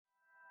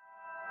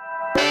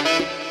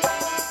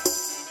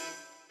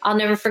I'll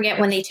never forget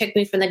when they took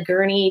me from the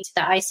gurney to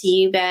the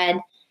ICU bed.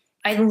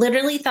 I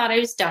literally thought I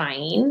was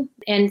dying.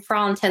 And for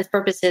all intents and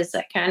purposes,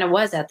 I kind of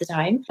was at the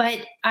time. But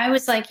I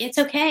was like, it's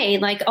okay.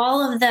 Like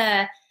all of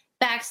the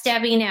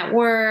backstabbing at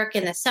work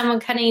and the someone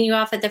cutting you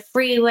off at the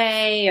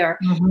freeway or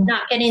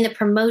not getting the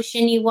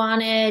promotion you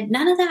wanted,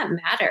 none of that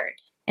mattered.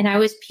 And I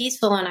was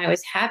peaceful and I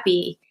was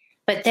happy.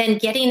 But then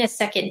getting a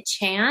second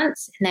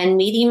chance and then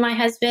meeting my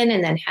husband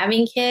and then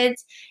having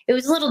kids, it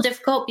was a little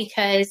difficult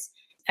because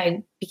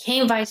I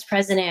became vice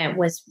president,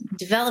 was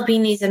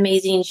developing these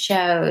amazing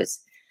shows.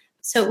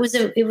 So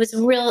it was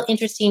a real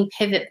interesting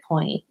pivot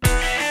point.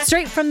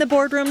 Straight from the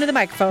boardroom to the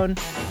microphone,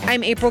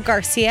 I'm April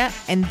Garcia,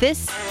 and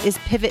this is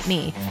Pivot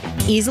Me,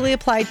 easily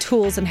applied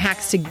tools and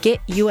hacks to get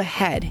you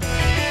ahead.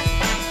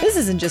 This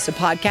isn't just a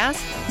podcast.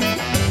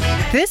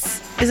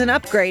 This is an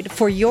upgrade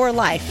for your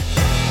life.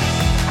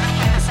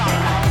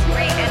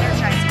 Great,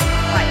 energizing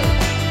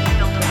life.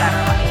 Build a better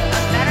life.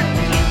 A better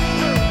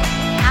you.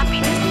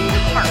 Happiness in the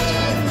heart.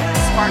 The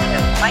spark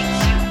that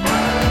lights you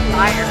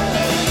on fire.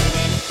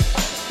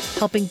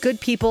 Helping good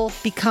people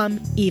become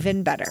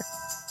even better.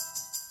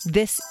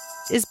 This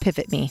is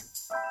Pivot Me.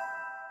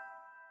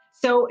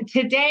 So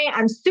today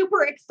I'm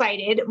super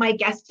excited. My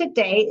guest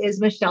today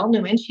is Michelle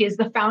Newman. She is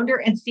the founder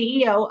and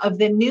CEO of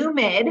The New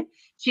Mid.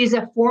 She's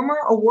a former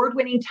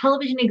award-winning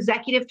television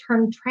executive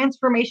turned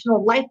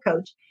transformational life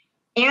coach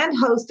and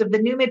host of the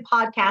New Mid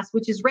podcast,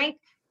 which is ranked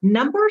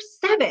number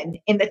 7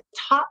 in the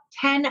top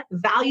 10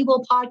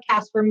 valuable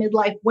podcasts for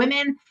midlife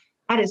women.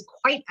 That is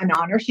quite an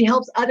honor. She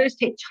helps others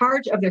take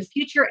charge of their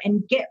future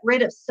and get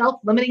rid of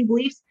self-limiting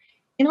beliefs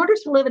in order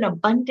to live an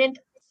abundant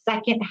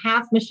second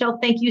half. Michelle,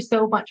 thank you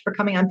so much for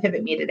coming on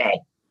Pivot Me today.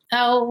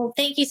 Oh,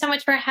 thank you so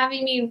much for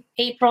having me,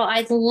 April.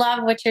 I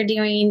love what you're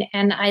doing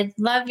and I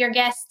love your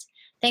guest.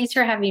 Thanks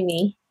for having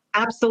me.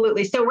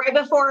 Absolutely. So right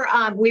before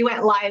we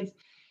went live,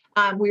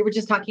 we were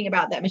just talking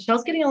about that.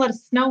 Michelle's getting a lot of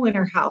snow in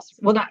her house.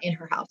 Well, not in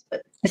her house,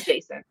 but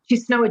adjacent.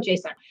 She's snow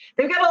adjacent.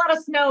 They've got a lot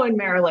of snow in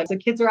Maryland. So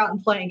kids are out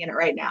and playing in it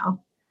right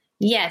now.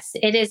 Yes,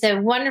 it is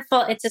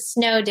it's a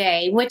snow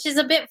day, which is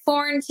a bit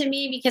foreign to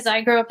me because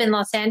I grew up in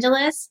Los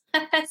Angeles.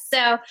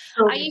 So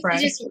I used to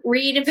just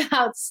read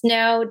about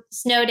snow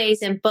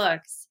days in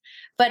books,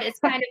 but it's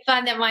kind of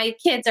fun that my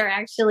kids are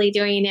actually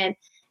doing it.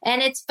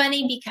 And it's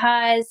funny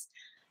because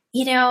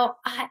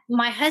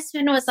my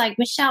husband was like,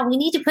 Michelle, we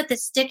need to put the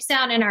sticks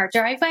out in our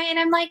driveway. And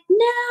I'm like, no,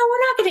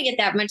 we're not going to get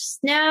that much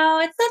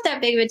snow. It's not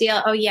that big of a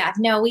deal. Oh, yeah.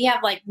 No, we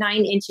have like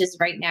 9 inches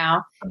right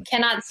now.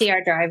 Cannot see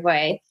our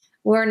driveway.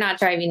 We're not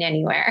driving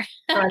anywhere.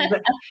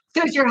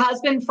 So is your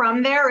husband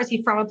from there? Or is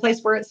he from a place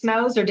where it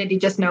snows? Or did he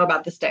just know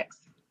about the sticks?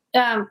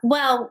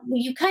 Well,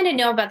 you kind of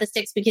know about the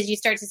sticks because you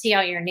start to see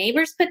all your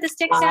neighbors put the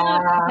sticks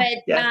out.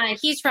 But yes.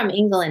 He's from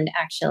England,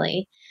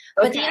 actually.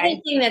 Okay. But the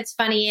other thing that's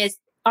funny is,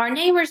 our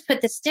neighbors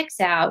put the sticks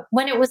out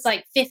when it was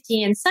like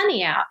 50 and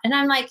sunny out. And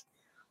I'm like,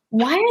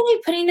 why are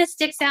they putting the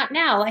sticks out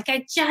now? Like,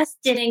 I just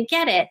didn't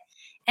get it.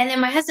 And then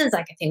my husband's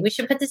like, I think we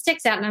should put the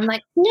sticks out. And I'm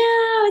like, no,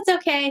 it's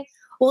okay.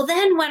 Well,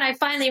 then when I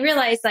finally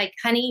realized, like,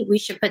 honey, we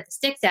should put the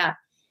sticks out,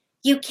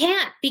 you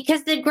can't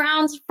because the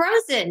ground's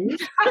frozen.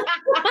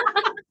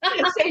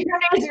 So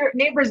your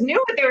neighbors knew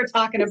what they were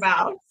talking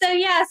about. So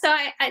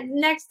I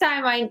next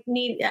time I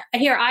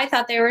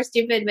thought they were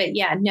stupid, but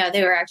no,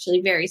 they were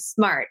actually very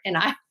smart. And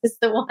I was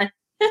the one.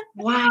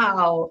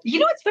 Wow. You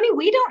know, it's funny.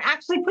 We don't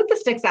actually put the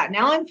sticks out.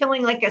 Now I'm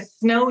feeling like a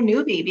snow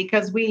newbie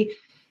because we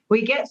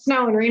get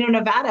snow in Reno,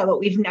 Nevada, but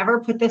we've never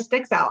put the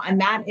sticks out.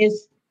 And that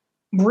is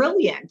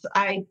brilliant.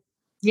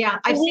 We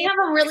have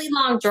a really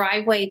long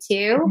driveway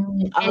too,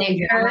 and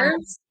it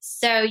curves.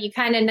 So you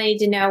kind of need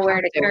to know where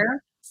to curve.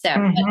 So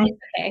it's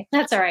okay.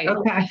 That's all right.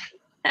 Okay.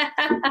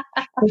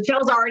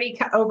 Michelle's already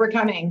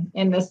overcoming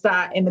in this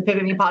in the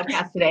Pivot Me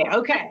podcast today.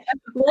 Okay,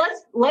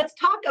 let's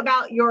talk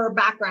about your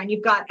background.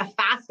 You've got a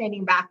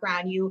fascinating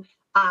background. You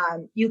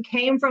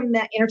came from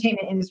the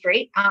entertainment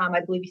industry.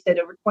 I believe you said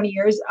over 20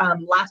 years.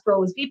 Last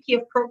role was VP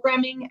of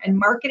Programming and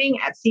Marketing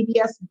at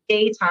CBS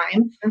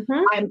Daytime.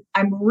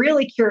 I'm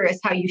really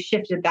curious how you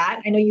shifted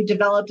that. I know you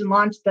developed and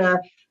launched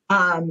the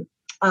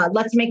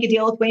Let's Make a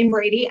Deal with Wayne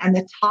Brady and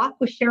The Talk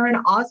with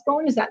Sharon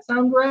Osbourne. Does that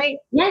sound right?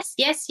 Yes.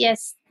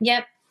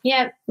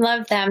 Yep.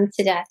 Love them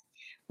to death.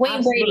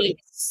 Wayne Brady,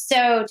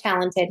 so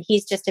talented.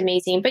 He's just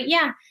amazing. But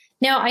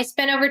no, I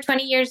spent over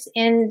 20 years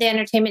in the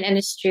entertainment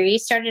industry.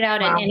 Started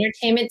out at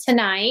Entertainment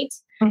Tonight.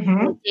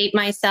 Date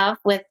myself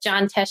with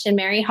John Tesh and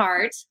Mary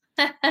Hart.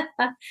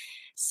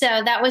 So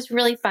that was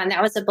really fun.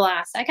 That was a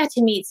blast. I got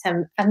to meet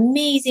some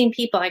amazing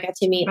people. I got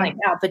to meet like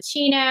Al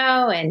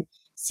Pacino and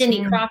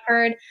Cindy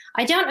Crawford.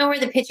 I don't know where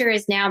the picture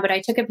is now, but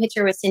I took a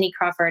picture with Cindy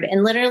Crawford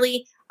and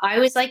literally I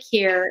was like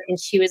here and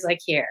she was like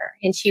here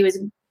and she was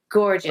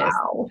gorgeous.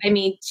 Wow. I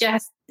mean,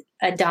 just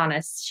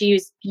Adonis. She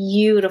was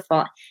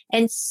beautiful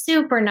and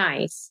super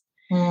nice.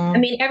 I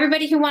mean,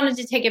 everybody who wanted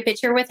to take a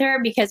picture with her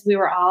because we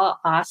were all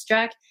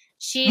awestruck,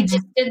 she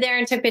just stood there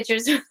and took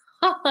pictures with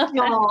all of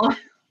us.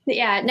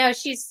 Yeah, no,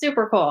 she's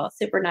super cool,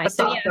 super nice.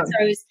 That's awesome.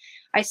 So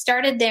I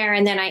started there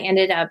and then I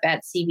ended up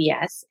at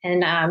CBS.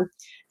 And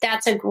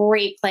that's a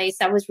great place.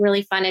 That was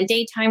really fun. And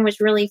daytime was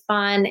really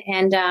fun.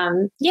 And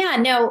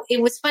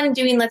it was fun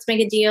doing Let's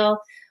Make a Deal.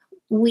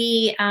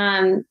 We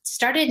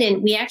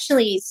we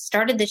actually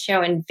started the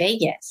show in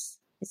Vegas.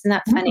 Isn't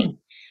that funny? Mm.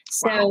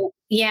 So Wow.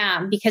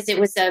 yeah, because it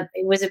was a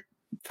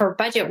for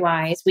budget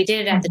wise, we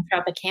did it at the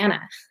Tropicana.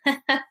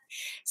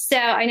 So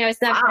I know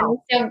it's not funny.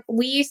 So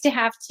we used to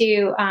have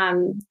to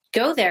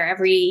go there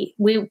we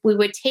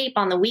would tape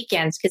on the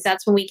weekends because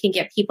that's when we can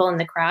get people in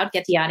the crowd,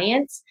 get the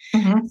audience.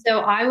 Mhm. So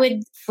I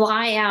would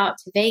fly out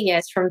to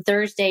Vegas from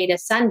Thursday to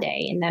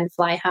Sunday and then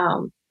fly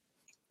home.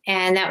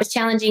 And that was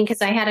challenging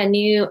because I had a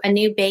new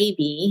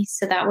baby.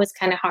 So that was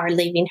kind of hard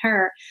leaving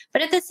her.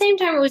 But at the same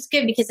time, it was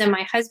good because then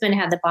my husband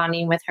had the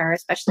bonding with her,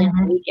 especially on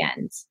the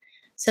weekends.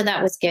 So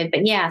that was good.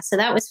 But yeah, so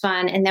that was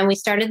fun. And then we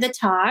started The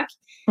Talk,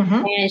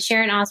 and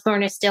Sharon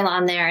Osbourne is still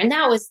on there. And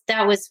that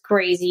was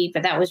crazy,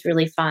 but that was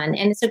really fun.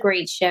 And it's a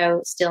great show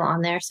still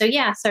on there. So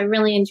yeah, so I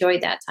really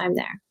enjoyed that time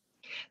there.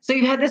 So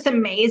you had this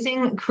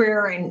amazing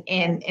career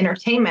in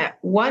entertainment.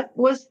 What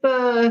was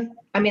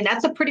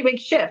that's a pretty big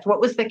shift.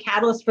 What was the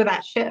catalyst for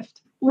that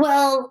shift?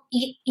 Well,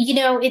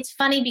 it's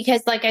funny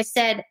because like I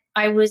said,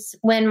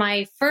 when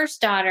my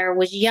first daughter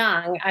was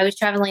young, I was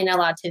traveling a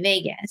lot to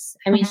Vegas.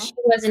 I mean, she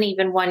wasn't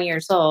even 1 year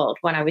old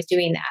when I was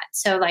doing that.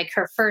 So like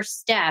her first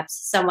steps,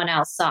 someone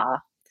else saw,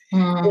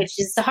 which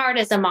is hard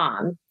as a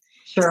mom.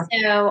 Sure.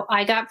 So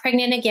I got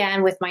pregnant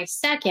again with my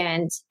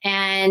second,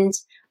 and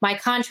my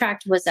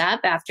contract was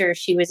up after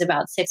she was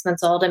about 6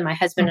 months old, and my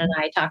husband and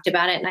I talked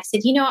about it. And I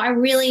said,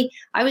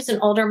 I was an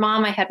older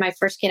mom. I had my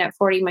first kid at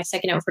 40, my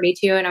second at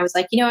 42. And I was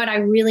like, you know what? I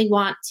really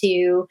want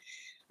to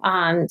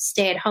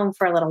stay at home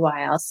for a little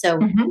while. So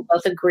we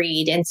both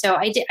agreed. And so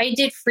I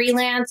did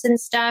freelance and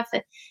stuff.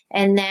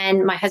 And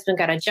then my husband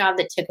got a job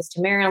that took us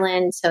to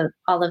Maryland. So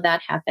all of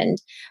that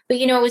happened. But,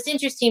 it was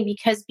interesting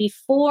because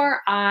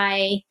before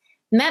I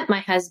met my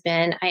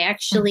husband, I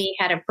actually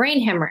had a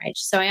brain hemorrhage.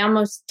 So I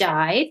almost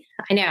died.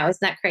 I know. Isn't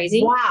that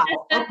crazy? Wow.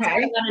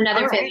 Okay.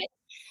 Another pivot.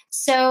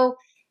 So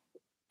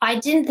I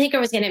didn't think I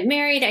was going to get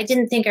married. I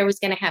didn't think I was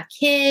going to have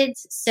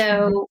kids.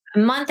 So a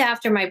month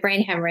after my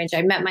brain hemorrhage,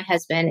 I met my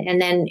husband,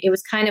 and then it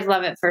was kind of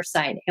love at first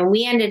sight. And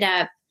we ended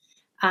up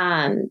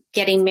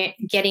getting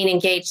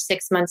engaged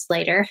 6 months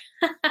later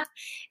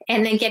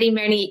and then getting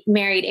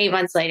married 8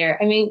 months later.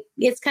 I mean,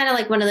 it's kind of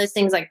like one of those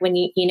things like when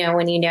you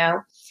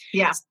know.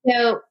 Yeah.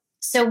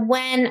 So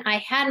when I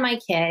had my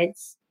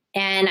kids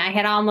and I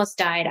had almost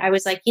died, I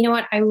was like, you know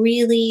what?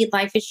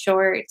 Life is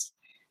short.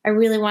 I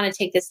really want to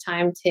take this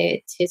time to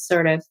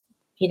sort of,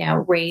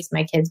 raise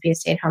my kids, be a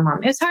stay-at-home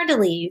mom. It was hard to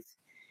leave.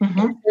 It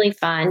was really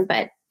fun,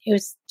 but it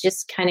was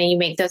just kind of, you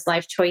make those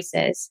life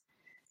choices.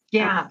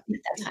 Yeah. At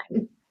that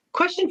time.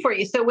 Question for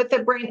you. So with the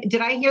brain, did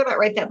I hear that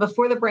right? That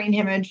before the brain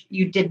hemorrhage,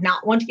 you did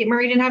not want to get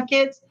married and have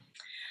kids?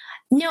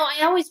 No,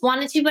 I always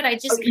wanted to, but I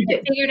just kind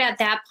of figured at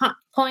that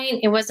point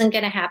it wasn't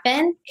going to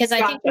happen because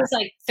I think it was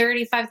like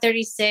 35,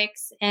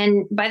 36.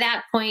 And by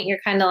that point, you're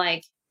kind of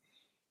like,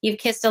 you've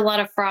kissed a lot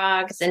of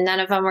frogs and none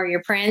of them are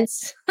your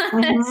prince. So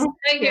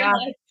you're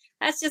like,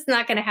 that's just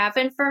not going to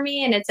happen for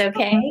me, and it's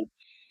okay.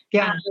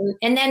 Yeah.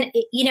 And then,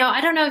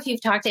 I don't know if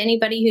you've talked to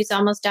anybody who's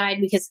almost died,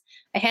 because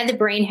I had the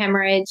brain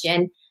hemorrhage,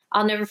 and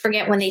I'll never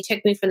forget when they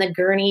took me from the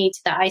gurney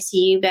to the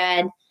ICU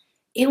bed.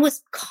 It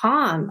was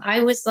calm.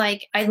 I was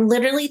like, I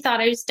literally thought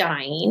I was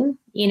dying,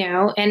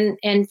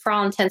 and for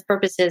all intents and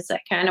purposes, I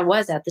kind of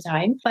was at the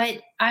time.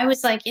 But I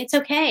was like, it's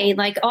okay.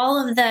 Like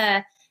all of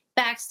the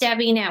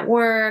backstabbing at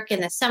work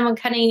and someone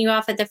cutting you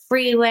off at the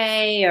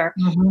freeway or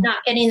not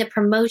getting the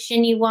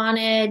promotion you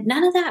wanted,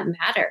 none of that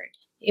mattered.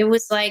 It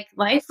was like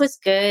life was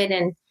good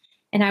and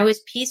I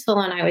was peaceful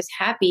and I was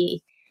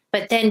happy.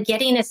 But then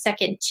getting a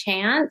second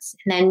chance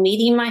and then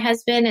meeting my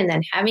husband and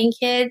then having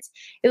kids,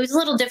 it was a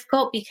little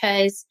difficult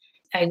because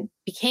I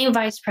became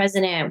vice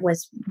president,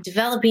 was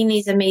developing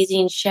these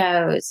amazing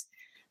shows.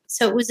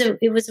 So it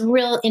was a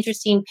real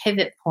interesting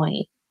pivot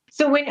point.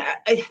 So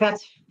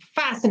that's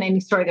fascinating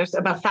story. There's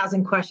about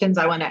 1,000 questions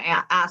I want to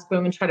ask, but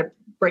I'm going to try to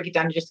break it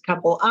down to just a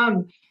couple.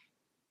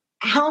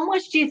 How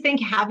much do you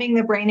think having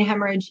the brain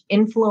hemorrhage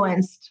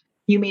influenced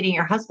you meeting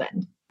your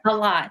husband? A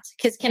lot.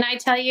 Because can I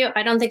tell you,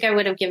 I don't think I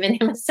would have given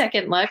him a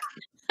second look.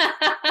 To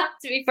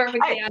be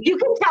perfectly honest. You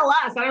can tell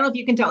us. I don't know if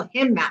you can tell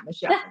him that,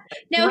 Michelle.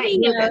 No, he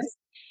knows.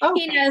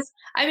 Okay. He knows.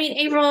 I mean,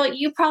 April,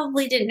 you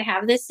probably didn't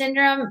have this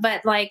syndrome,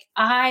 but like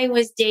I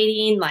was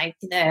dating like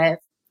the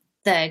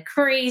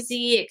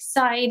crazy,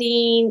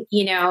 exciting,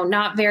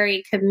 not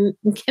very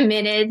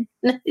committed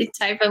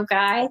type of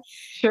guy.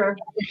 Sure.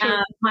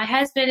 My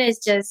husband is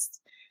just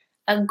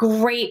a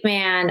great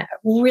man,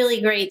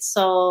 really great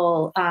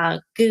soul,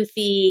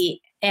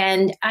 goofy.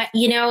 And,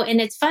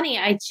 and it's funny,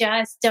 I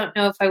just don't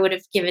know if I would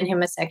have given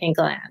him a second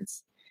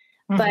glance.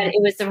 But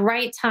it was the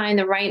right time,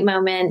 the right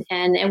moment,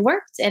 and it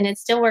worked, and it's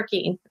still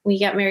working. We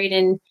got married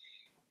in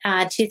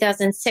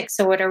 2006.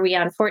 So what are we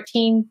on,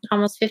 14,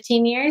 almost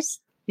 15 years?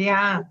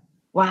 Yeah.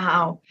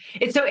 Wow.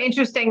 It's so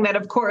interesting that,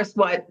 of course,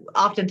 what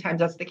oftentimes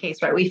that's the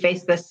case, right? We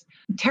face this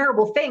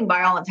terrible thing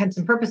by all intents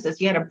and purposes.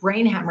 You had a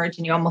brain hemorrhage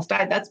and you almost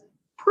died. That's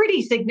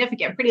pretty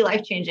significant, pretty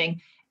life-changing.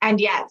 And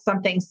yet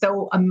something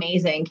so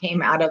amazing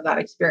came out of that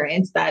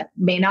experience that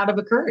may not have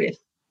occurred if.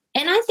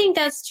 And I think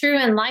that's true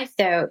in life,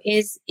 though,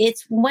 is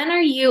it's when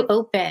are you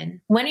open?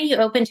 When are you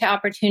open to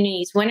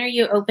opportunities? When are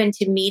you open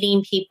to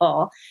meeting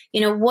people?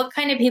 What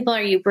kind of people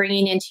are you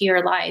bringing into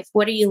your life?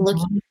 What are you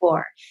looking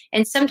for?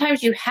 And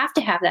sometimes you have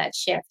to have that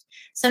shift.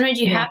 Sometimes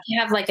you have to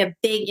have like a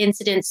big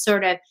incident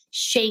sort of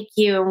shake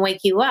you and wake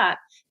you up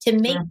to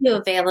make you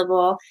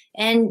available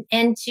and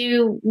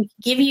to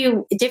give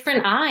you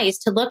different eyes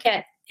to look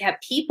at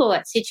people,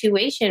 at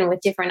situation with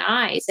different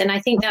eyes. And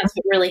I think that's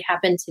what really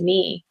happened to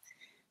me.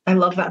 I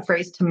love that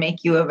phrase, to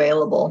make you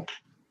available.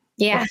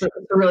 Yeah. It's a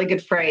really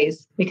good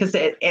phrase because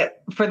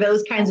it for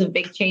those kinds of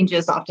big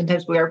changes,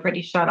 oftentimes we are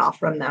pretty shut off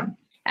from them.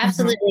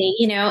 Absolutely.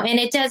 And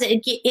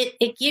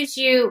it gives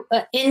you,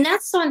 and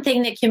that's one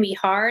thing that can be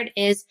hard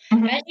is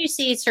as you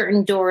see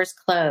certain doors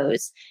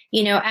close,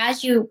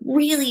 as you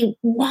really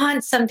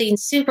want something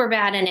super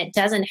bad and it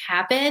doesn't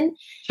happen,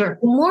 sure.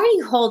 The more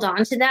you hold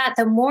on to that,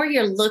 the more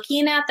you're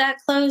looking at that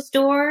closed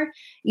door,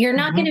 you're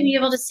not going to be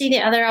able to see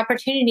the other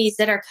opportunities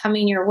that are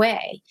coming your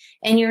way,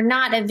 and you're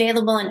not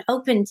available and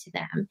open to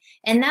them.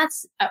 And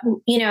that's,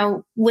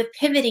 with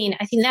pivoting,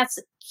 I think that's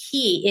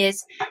key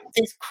is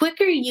the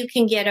quicker you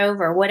can get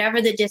over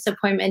whatever the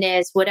disappointment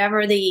is,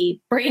 whatever the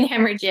brain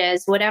hemorrhage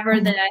is, whatever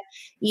the,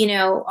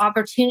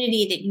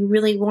 opportunity that you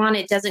really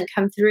wanted doesn't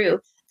come through.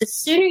 The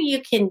sooner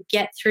you can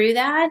get through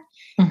that,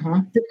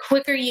 the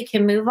quicker you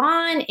can move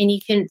on and you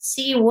can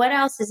see what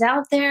else is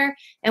out there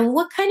and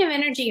what kind of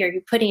energy are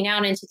you putting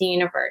out into the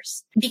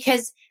universe,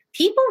 because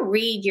people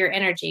read your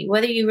energy,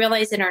 whether you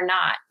realize it or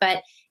not.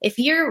 But if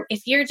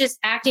you're just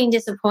acting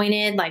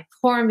disappointed, like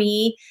poor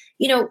me,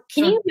 can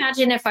you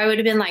imagine if I would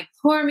have been like,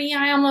 poor me,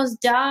 I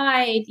almost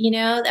died,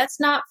 that's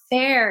not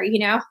fair.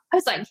 I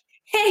was like,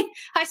 hey,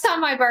 I saw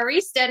my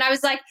barista and I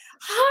was like,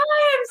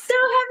 hi, I'm so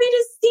happy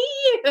to see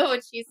you.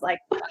 And she's like,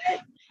 what?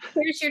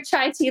 Here's your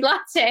chai tea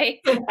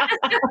latte. But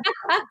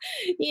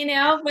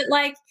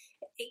like,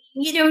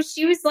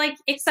 she was like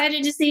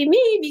excited to see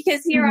me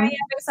because here I am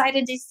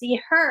excited to see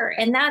her.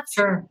 And that's,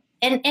 sure.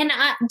 And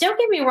don't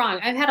get me wrong.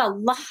 I've had a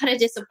lot of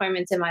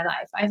disappointments in my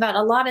life. I've had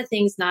a lot of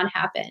things not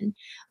happen,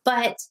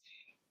 but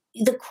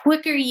the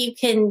quicker you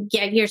can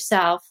get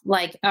yourself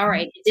like, all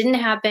right, it didn't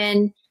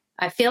happen.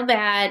 I feel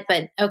bad,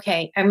 but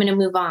okay, I'm going to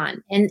move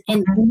on. And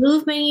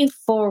moving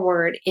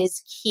forward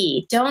is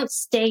key. Don't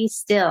stay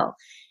still.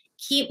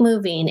 Keep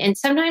moving. And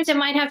sometimes it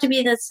might have to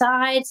be the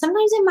side.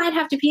 Sometimes it might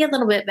have to be a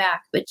little bit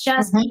back, but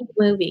just keep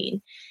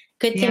moving.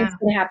 Good things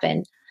can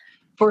happen.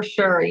 For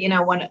sure.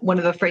 One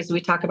of the phrases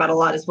we talk about a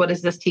lot is, what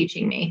is this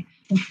teaching me?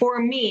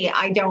 For me,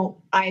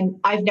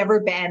 I've never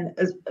been,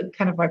 as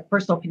kind of my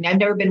personal opinion, I've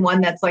never been one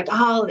that's like,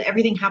 oh,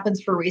 everything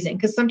happens for a reason.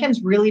 Because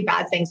sometimes really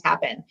bad things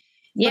happen.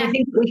 Yeah. But I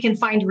think we can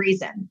find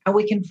reason and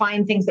we can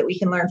find things that we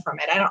can learn from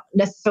it. I don't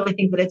necessarily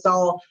think that it's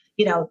all,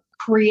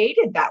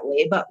 created that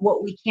way, but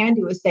what we can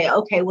do is say,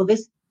 okay, well,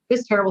 this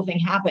terrible thing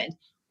happened.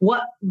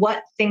 What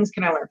things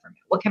can I learn from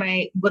it? What can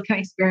I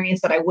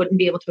experience that I wouldn't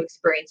be able to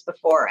experience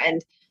before?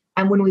 And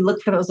when we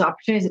look for those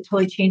opportunities, it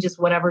totally changes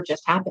whatever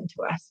just happened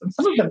to us. And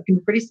some of them can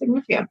be pretty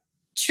significant.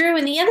 True.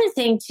 And the other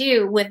thing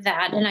too with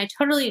that, and I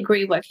totally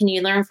agree, what can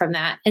you learn from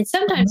that? And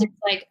sometimes it's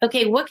like,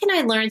 okay, what can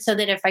I learn so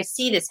that if I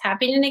see this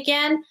happening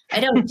again, I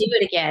don't do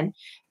it again?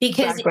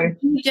 Because if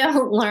you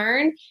don't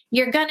learn,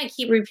 you're going to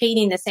keep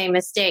repeating the same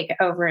mistake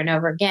over and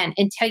over again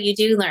until you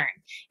do learn.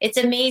 It's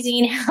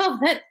amazing how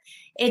that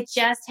it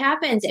just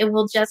happens. It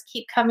will just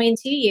keep coming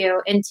to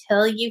you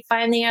until you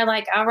finally are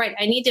like, all right,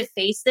 I need to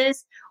face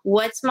this.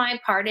 What's my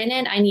part in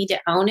it? I need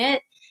to own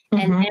it.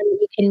 And then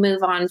you can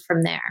move on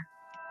from there.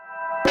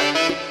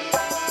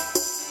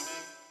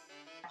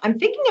 I'm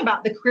thinking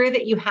about the career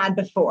that you had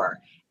before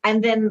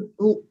and then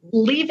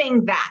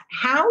leaving that.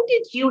 How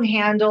did you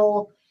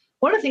handle,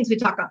 one of the things we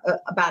talk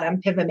about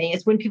on Pivot Me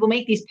is when people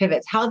make these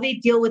pivots, how they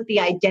deal with the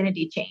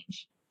identity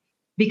change.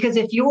 Because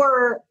if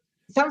it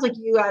sounds like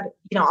you had,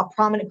 a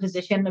prominent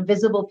position, a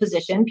visible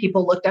position,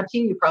 people looked up to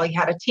you, you probably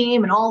had a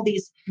team and all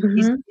these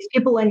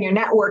people in your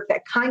network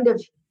that kind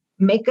of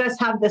make us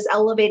have this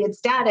elevated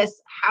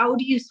status. How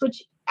do you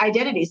switch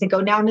identities and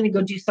go, now I'm going to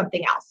go do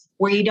something else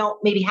where you don't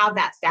maybe have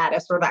that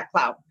status or that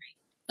clout?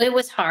 It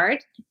was hard.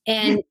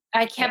 And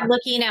I kept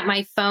looking at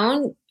my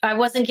phone. I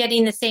wasn't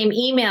getting the same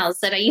emails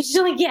that I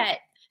usually get.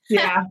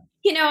 Yeah.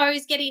 I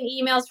was getting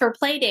emails for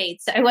play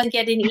dates. I wasn't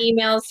getting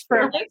emails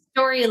for like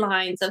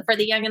storylines and for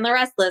The Young and the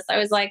Restless. I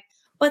was like,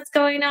 what's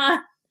going on?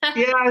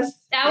 Yes.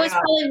 That was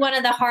probably one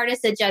of the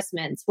hardest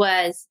adjustments,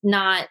 was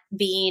not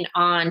being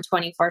on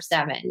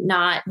 24/7,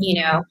 not,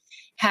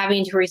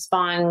 having to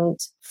respond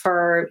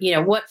for,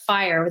 what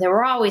fire. There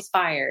were always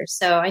fires.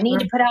 So I need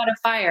to put out a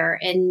fire.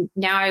 And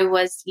now I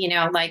was,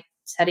 like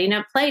setting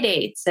up play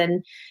dates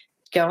and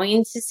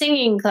going to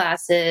singing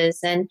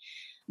classes.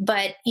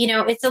 But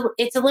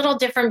it's a little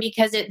different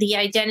because the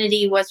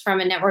identity was from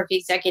a network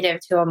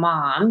executive to a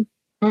mom.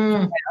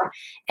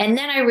 And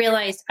then I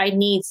realized I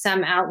need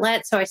some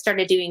outlet. So I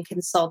started doing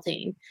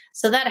consulting.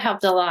 So that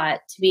helped a lot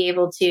to be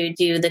able to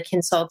do the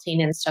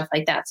consulting and stuff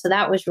like that. So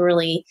that was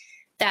really,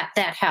 that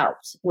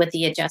helped with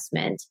the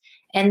adjustment.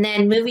 And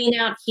then moving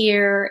out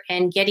here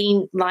and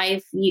getting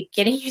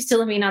used to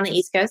living on the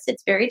East Coast.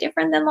 It's very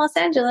different than Los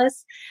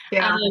Angeles.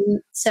 Yeah.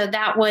 So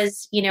that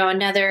was,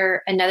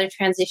 another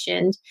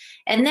transition.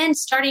 And then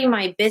starting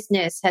my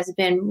business has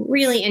been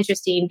really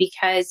interesting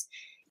because,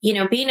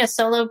 being a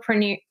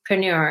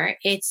solopreneur,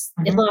 it's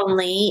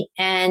lonely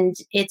and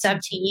it's up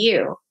to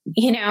you.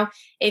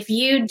 If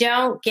you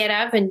don't get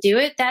up and do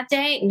it that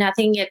day,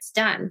 nothing gets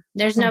done.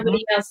 There's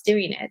nobody else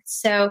doing it.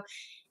 So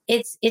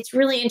it's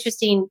really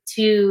interesting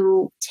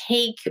to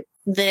take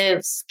the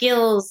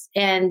skills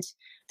and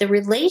the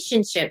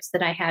relationships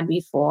that I had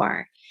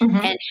before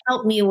and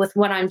help me with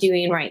what I'm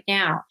doing right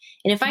now.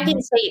 And if I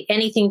can say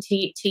anything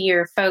to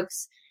your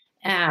folks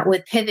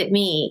with Pivot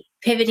Me,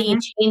 pivoting,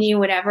 changing,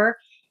 whatever,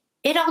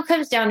 it all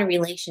comes down to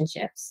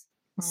relationships.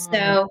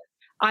 So,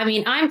 I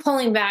mean, I'm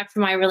pulling back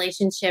from my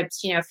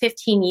relationships,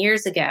 15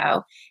 years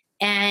ago,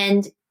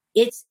 and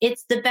it's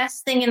the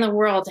best thing in the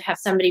world to have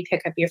somebody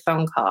pick up your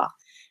phone call.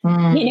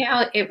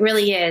 It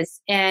really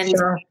is. And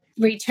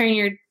return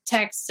your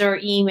texts or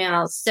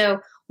emails. So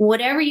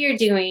whatever you're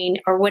doing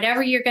or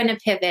whatever you're going to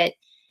pivot,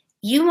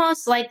 you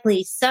most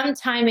likely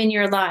sometime in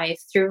your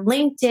life through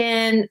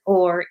LinkedIn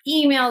or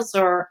emails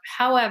or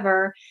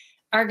however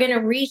are going to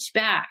reach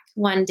back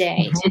one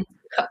day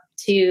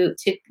to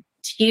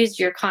use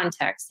your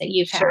contacts that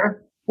you've had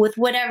with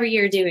whatever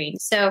you're doing.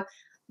 So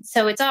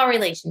it's all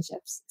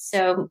relationships.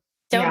 So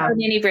don't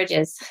burn any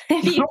bridges.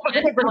 And don't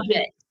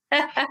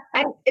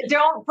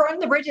burn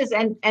the bridges.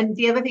 And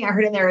the other thing I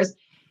heard in there is,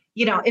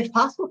 if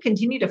possible,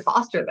 continue to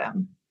foster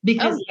them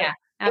because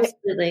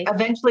absolutely.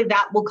 Eventually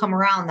that will come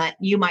around that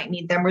you might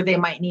need them or they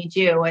might need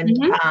you. And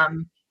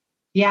and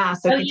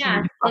that's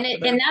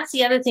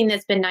the other thing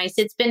that's been nice.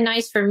 It's been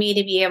nice for me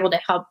to be able to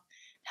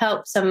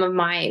help some of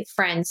my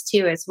friends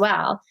too as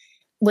well.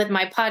 With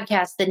my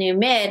podcast, The New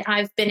Mid,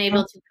 I've been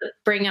able to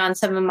bring on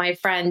some of my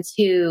friends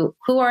who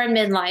are in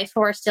midlife,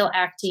 who are still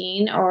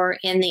acting or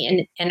in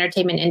the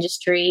entertainment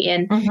industry,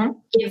 and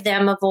give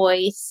them a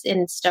voice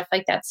and stuff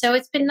like that. So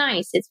it's been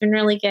nice. It's been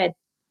really good.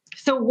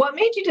 So what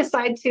made you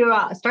decide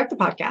to start the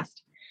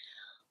podcast?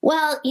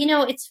 Well,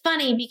 it's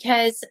funny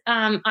because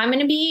I'm going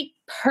to be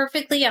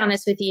perfectly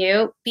honest with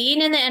you.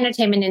 Being in the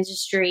entertainment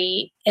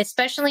industry,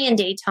 especially in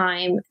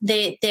daytime,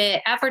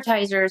 the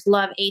advertisers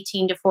love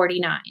 18 to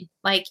 49.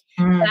 Like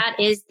that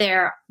is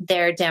their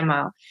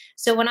demo.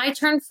 So when I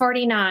turned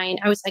 49,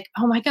 I was like,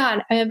 oh my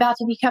God, I'm about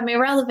to become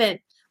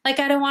irrelevant. Like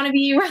I don't want to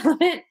be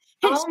irrelevant.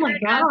 Oh my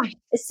gosh.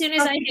 As soon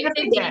as I hit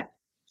 50.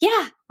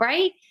 Yeah,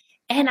 right.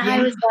 And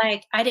I was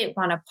like, I didn't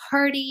want to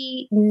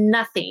party,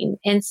 nothing.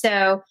 And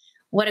so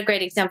what a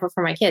great example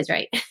for my kids,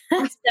 right?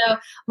 So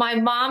my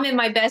mom and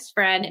my best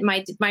friend,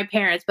 my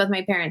parents, both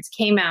my parents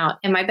came out,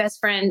 and my best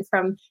friend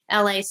from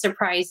LA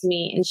surprised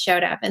me and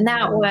showed up. And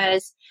that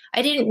was,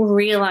 I didn't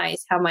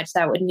realize how much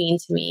that would mean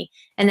to me.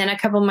 And then a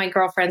couple of my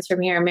girlfriends from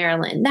here in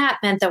Maryland, that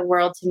meant the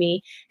world to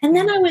me. And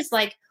then I was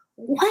like,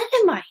 what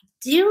am I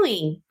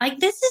doing? Like,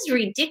 this is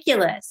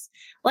ridiculous.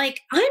 Like,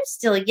 I'm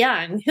still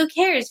young. Who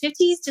cares?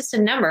 50 is just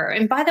a number.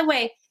 And by the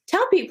way,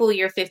 tell people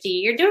you're 50.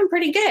 You're doing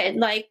pretty good.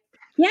 Like,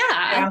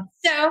 yeah.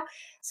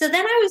 So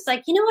then I was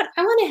like, you know what?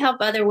 I want to help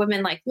other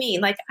women like me.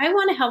 Like, I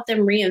want to help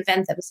them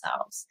reinvent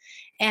themselves.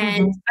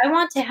 And I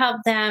want to help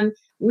them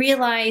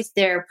realize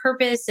their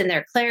purpose and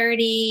their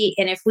clarity.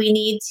 And if we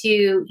need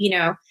to,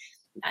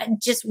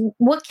 just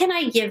what can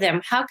I give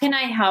them? How can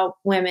I help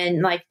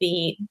women like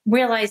me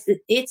realize that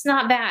it's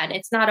not bad.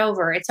 It's not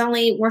over. It's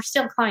only, we're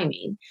still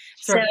climbing.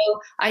 Sure. So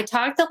I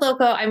talked to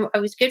I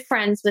was good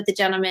friends with the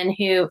gentleman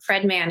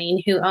Fred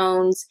Manning, who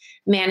owns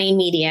Manning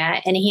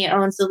Media, and he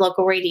owns the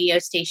local radio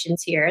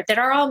stations here that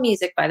are all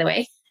music, by the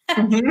way.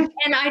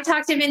 And I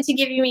talked him into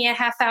giving me a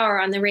half hour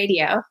on the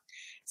radio.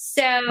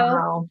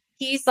 So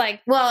he's like,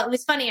 well, it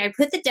was funny. I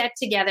put the deck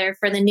together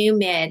for The New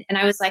Mid, and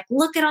I was like,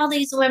 look at all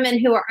these women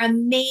who are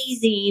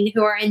amazing,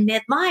 who are in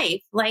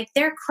midlife. Like,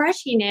 they're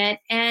crushing it.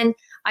 And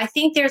I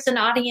think there's an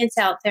audience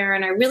out there,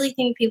 and I really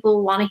think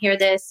people want to hear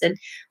this. And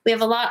we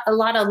have a lot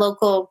of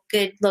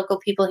good local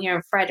people here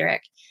in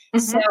Frederick.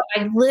 So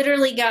I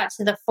literally got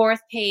to the 4th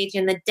page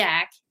in the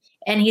deck,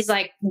 and he's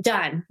like,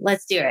 done,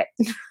 let's do it.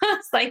 I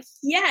was like,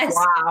 yes.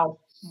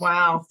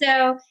 Wow.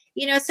 So,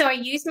 so I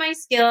used my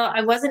skill.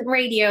 I wasn't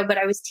radio, but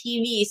I was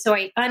TV. So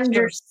I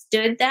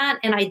understood that,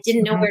 and I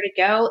didn't know where to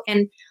go.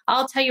 And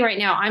I'll tell you right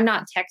now, I'm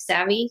not tech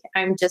savvy.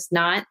 I'm just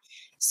not.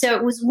 So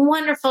it was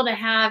wonderful to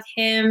have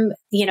him,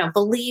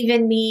 believe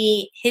in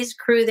me, his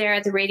crew there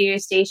at the radio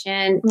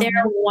station. They're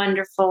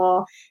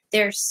wonderful.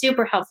 They're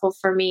super helpful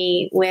for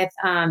me with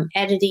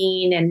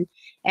editing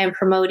and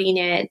promoting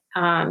it.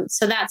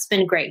 So that's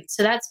been great.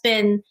 So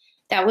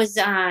it was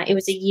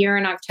a year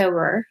in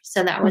October.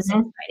 So that was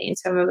exciting.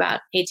 So I'm about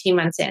 18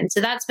 months in.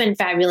 So that's been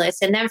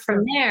fabulous. And then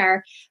from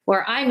there,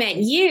 where I met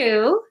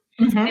you,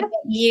 I met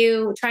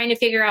you trying to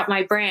figure out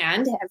my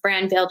brand at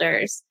Brand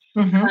Builders.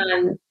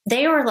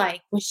 They were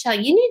like, Michelle,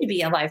 you need to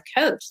be a life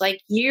coach.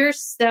 Like, you're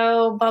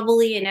so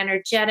bubbly and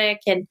energetic.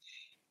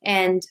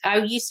 And I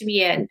used to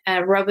be an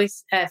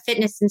aerobics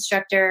fitness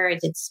instructor. I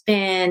did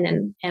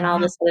spin and all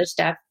this other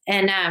stuff.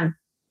 And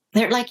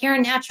they're like, you're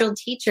a natural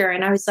teacher.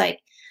 And I was like,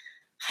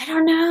 I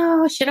don't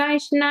know.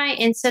 Shouldn't I?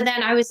 And so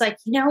then I was like,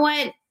 you know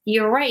what?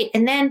 You're right.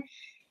 And then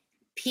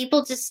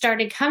people just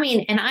started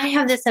coming. And I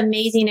have this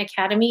amazing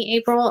academy,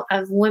 April,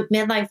 of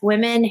midlife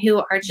women who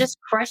are just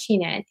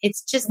crushing it.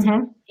 It's just,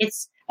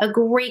 it's a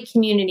great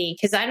community.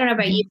 Because I don't know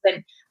about you, but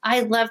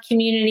I love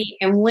community.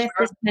 And with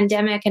this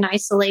pandemic and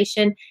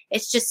isolation,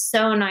 it's just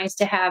so nice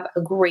to have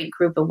a great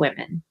group of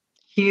women.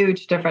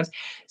 Huge difference.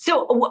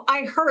 So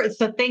I heard,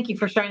 so thank you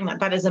for sharing that.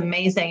 That is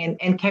amazing.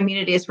 And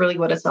community is really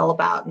what it's all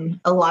about. And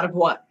a lot of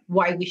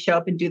why we show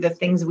up and do the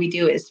things we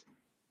do is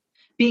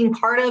being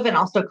part of and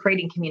also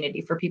creating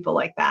community for people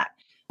like that.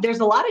 There's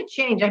a lot of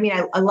change. I mean,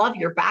 I love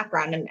your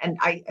background and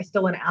I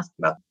still want to ask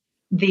about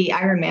the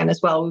Ironman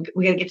as well.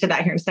 We got to get to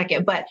that here in a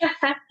second, but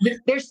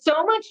there's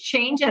so much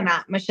change in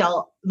that,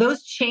 Michelle.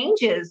 Those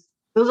changes,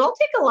 those all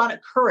take a lot of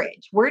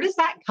courage. Where does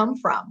that come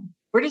from?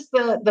 Where does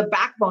the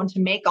backbone to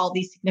make all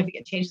these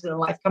significant changes in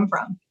life come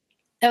from?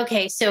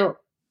 Okay. So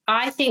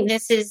I think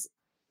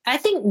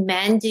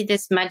men do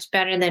this much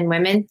better than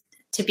women,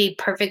 to be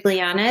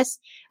perfectly honest,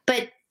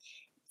 but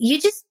you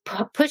just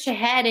push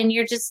ahead and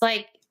you're just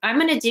like, I'm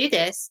going to do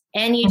this.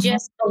 And you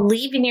just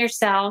believe in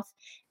yourself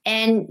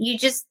and you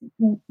just,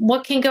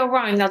 what can go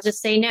wrong? They'll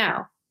just say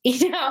no,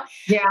 you know?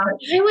 Yeah.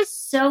 I was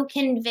so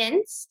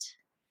convinced.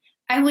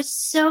 And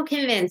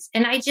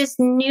I just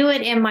knew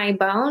it in my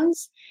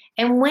bones.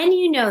 And when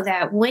you know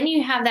that, when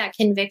you have that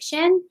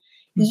conviction,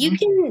 you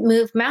can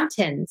move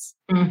mountains.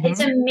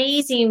 It's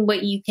amazing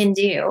what you can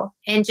do.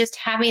 And just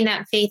having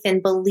that faith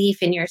and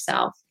belief in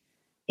yourself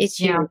is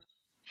huge.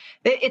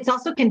 It's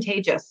also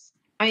contagious.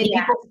 I mean,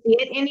 people see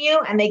it in you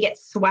and they get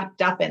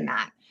swept up in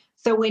that.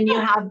 So when you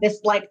have this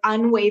like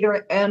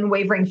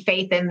unwavering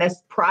faith in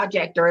this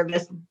project or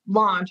this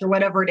launch or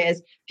whatever it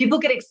is, people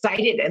get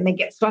excited and they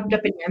get swept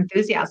up in your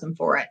enthusiasm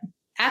for it.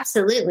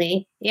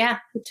 Absolutely. Yeah,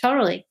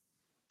 totally.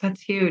 That's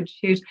huge,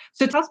 huge.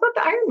 So tell us about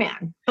the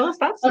Ironman. Tell us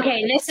that story.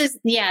 Okay,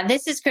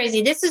 this is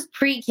crazy. This is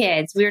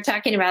pre-kids. We were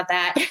talking about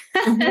that.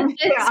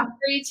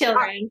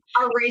 Pre-children.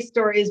 Our race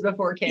stories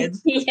before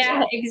kids.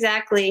 Yeah,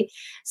 exactly.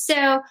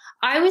 So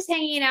I was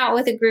hanging out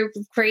with a group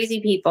of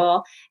crazy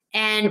people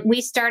and I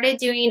started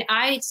doing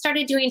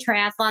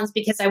triathlons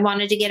because I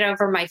wanted to get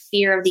over my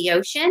fear of the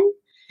ocean.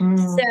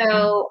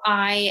 So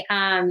I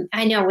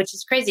know, which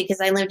is crazy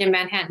because I lived in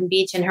Manhattan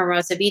Beach and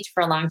Hermosa Beach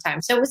for a long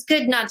time. So it was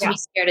good not to be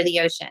scared of the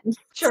ocean.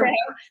 Sure.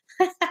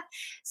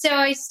 So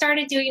I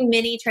started doing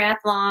mini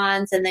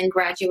triathlons and then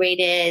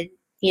graduated,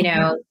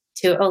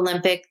 to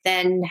Olympic,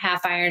 then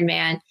half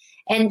Ironman.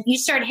 And you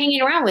start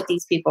hanging around with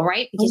these people,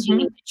 right? Because you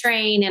need to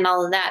train and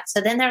all of that.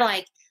 So then they're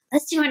like,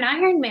 let's do an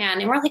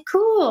Ironman. And we're like,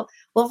 cool.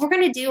 Well, if we're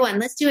going to do one,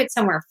 let's do it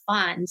somewhere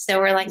fun. So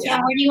we're like, where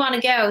do you want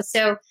to go?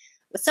 So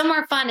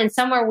somewhere fun and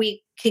somewhere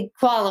we could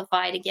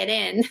qualify to get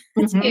in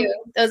too.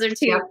 Those are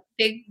two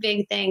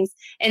big things.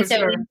 And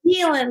so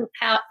New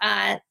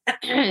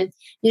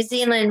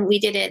Zealand, we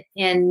did it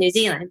in New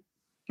Zealand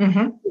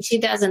in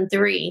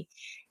 2003.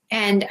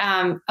 And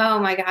oh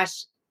my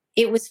gosh,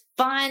 it was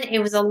fun. It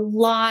was a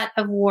lot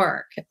of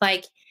work.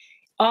 Like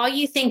all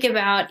you think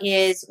about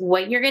is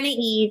what you're going to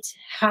eat,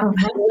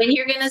 when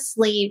you're going to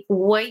sleep,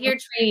 what your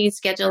training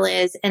schedule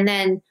is, and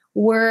then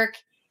work,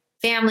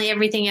 family,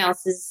 everything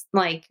else is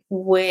like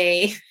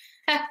way.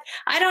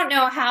 I don't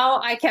know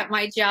how I kept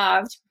my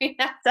job during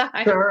that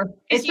time. Sure.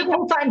 It's a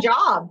full-time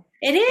job.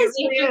 It is.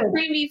 You can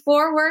train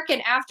before work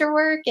and after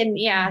work. And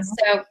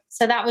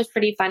so that was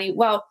pretty funny.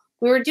 Well,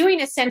 we were doing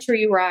a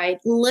Century ride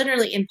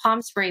literally in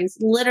Palm Springs,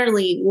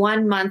 literally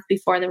 1 month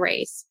before the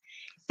race.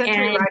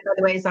 Century ride, by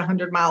the way, is a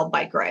 100-mile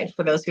bike ride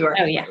for those who are.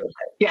 Oh, yeah.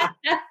 Yeah.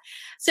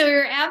 So we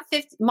were at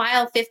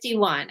mile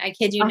 51. I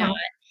kid you not.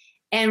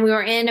 And we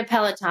were in a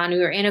Peloton. We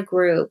were in a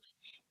group.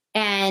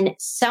 And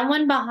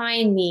someone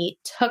behind me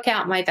took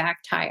out my back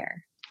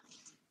tire.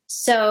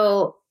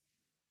 So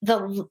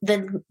the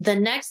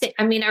next thing,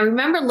 I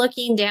remember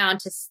looking down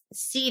to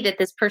see that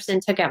this person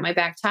took out my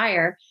back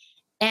tire.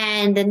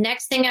 And the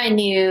next thing I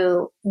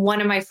knew, one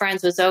of my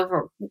friends was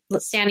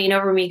standing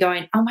over me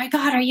going, oh my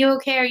God, are you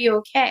okay? Are you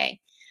okay?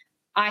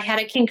 I had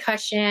a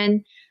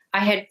concussion. I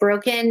had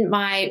broken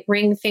my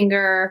ring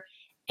finger.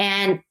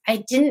 And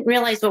I didn't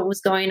realize what was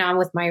going on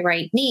with my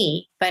right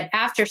knee. But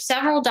after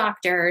several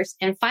doctors,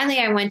 and finally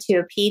I went to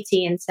a PT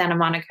in Santa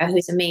Monica,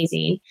 who's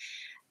amazing.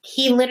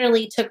 He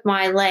literally took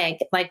my leg,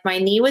 like my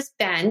knee was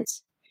bent,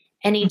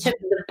 and he took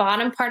the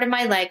bottom part of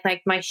my leg,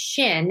 like my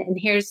shin, and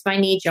here's my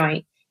knee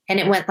joint. And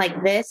it went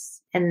like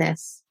this and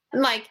this.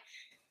 I'm like,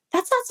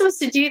 that's not supposed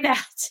to do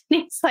that.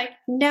 And he's like,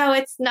 no,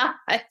 it's not.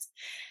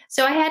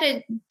 So I had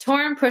a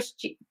torn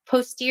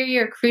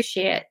posterior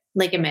cruciate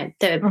ligament,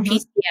 the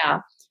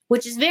PCL.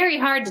 Which is very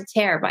hard to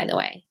tear, by the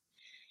way.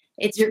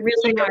 It's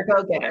really hard.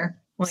 Go-getter.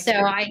 So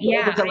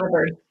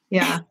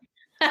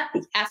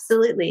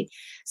Absolutely.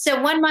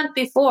 So 1 month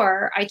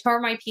before, I tore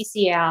my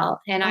PCL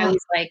and I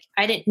was like,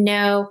 I didn't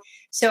know.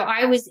 So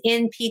I was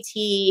in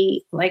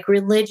PT like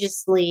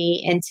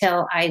religiously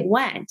until I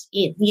went.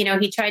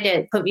 He tried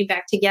to put me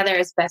back together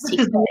as best he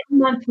could. 1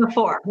 month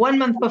before. 1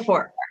 month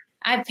before.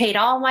 I paid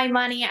all my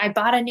money. I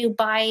bought a new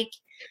bike.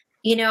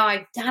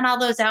 I've done all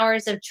those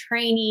hours of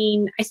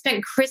training. I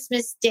spent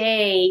Christmas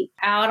Day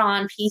out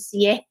on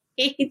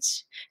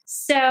PCH.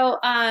 So,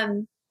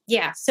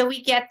 so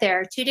we get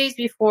there 2 days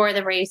before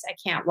the race. I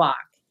can't walk.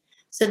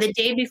 So the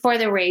day before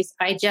the race,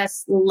 I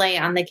just lay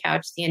on the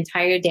couch the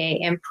entire day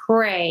and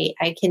pray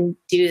I can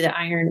do the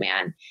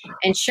Ironman.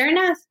 And sure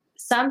enough,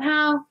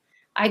 somehow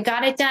I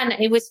got it done.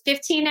 It was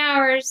 15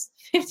 hours,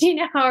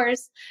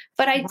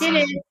 but I did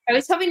it. I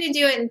was hoping to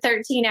do it in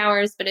 13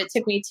 hours, but it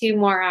took me 2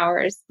 more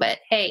hours. But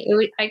hey,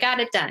 I got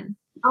it done.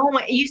 Oh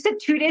my, you said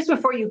 2 days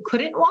before you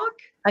couldn't walk?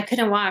 I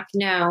couldn't walk,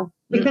 no.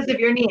 Because of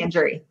your knee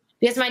injury?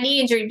 Because my knee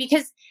injury,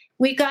 because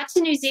we got to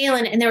New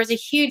Zealand and there was a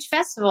huge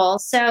festival.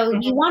 So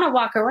you want to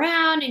walk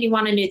around and you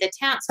want to know the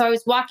town. So I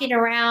was walking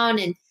around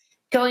and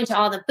going to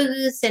all the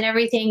booths and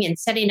everything and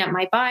setting up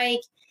my bike.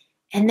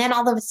 And then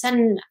all of a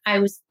sudden I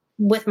was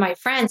with my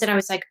friends and I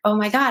was like, oh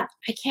my God,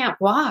 I can't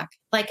walk.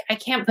 Like I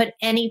can't put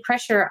any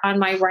pressure on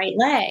my right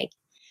leg.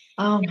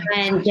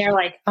 And they're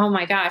like, oh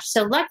my gosh.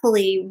 So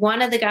luckily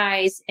one of the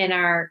guys in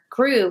our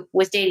group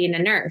was dating a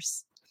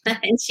nurse.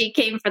 And she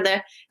came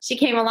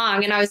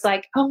along and I was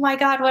like, oh my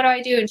God, what do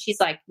I do? And she's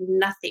like,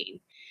 nothing.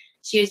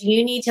 She goes,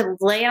 you need to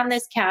lay on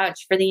this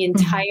couch for the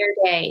entire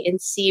day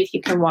and see if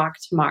you can walk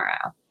tomorrow.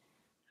 I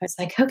was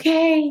like,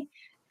 okay.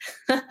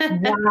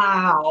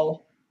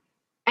 Wow.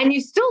 And you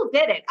still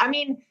did it. I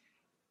mean,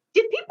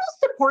 did people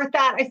support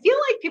that? I feel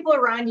like people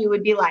around you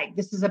would be like,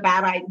 this is a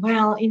bad idea.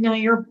 Well,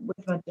 you're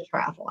with the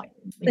triathlon.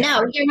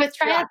 No, you're with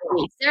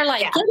triathletes. They're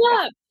like, get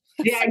up.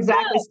 Yeah,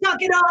 exactly. Suck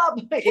it up.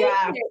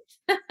 Yeah.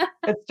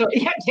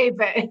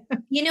 David.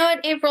 You know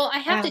what, April, I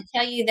have to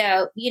tell you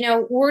though,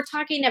 we're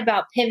talking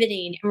about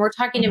pivoting and we're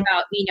talking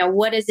about,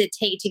 what does it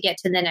take to get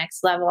to the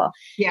next level?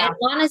 Yeah. And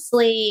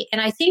honestly,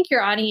 and I think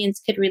your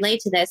audience could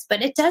relate to this,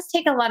 but it does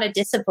take a lot of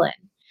discipline.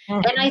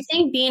 And I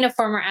think being a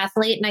former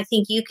athlete, and I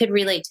think you could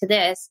relate to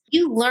this,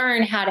 you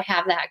learn how to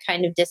have that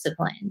kind of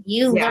discipline.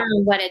 You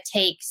learn what it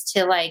takes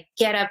to like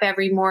get up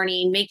every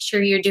morning, make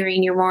sure you're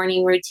doing your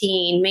morning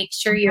routine, make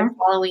sure you're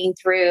following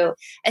through,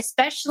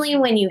 especially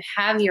when you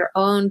have your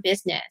own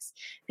business.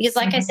 Because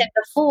like I said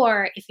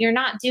before, if you're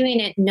not doing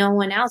it, no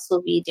one else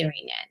will be doing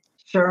it.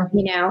 Sure.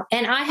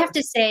 And I have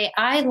to say,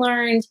 I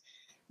learned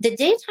the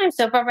daytime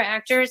soap opera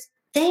actors,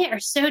 they are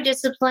so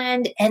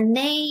disciplined and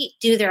they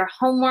do their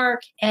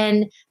homework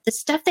and the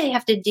stuff they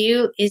have to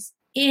do is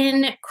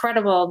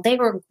incredible. They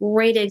were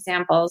great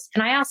examples.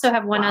 And I also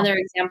have one other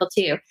example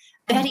too,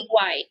 Betty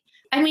White.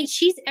 I mean,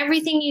 she's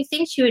everything you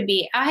think she would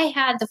be. I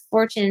had the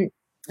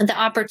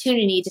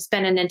opportunity to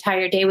spend an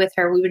entire day with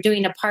her. We were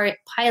doing a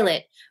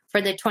pilot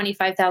for the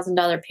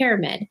 $25,000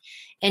 pyramid.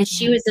 And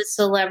she was a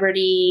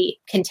celebrity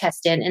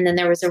contestant. And then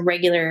there was a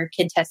regular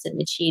contestant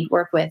that she'd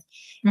work with.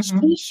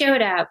 She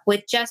showed up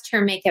with just her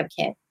makeup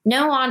kit,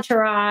 no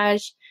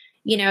entourage.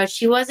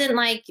 She wasn't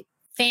like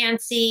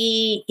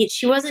fancy.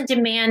 She wasn't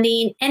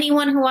demanding.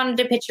 Anyone who wanted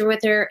a picture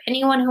with her,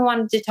 anyone who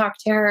wanted to talk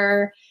to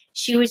her,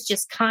 she was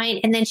just kind.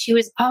 And then she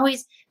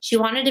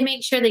wanted to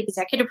make sure the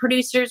executive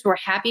producers were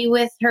happy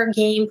with her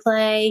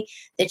gameplay,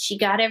 that she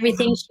got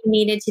everything she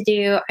needed to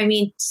do. I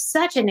mean,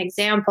 such an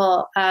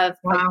example of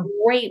a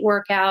great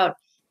workout,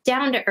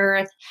 down to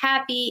earth,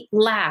 happy,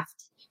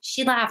 laughed.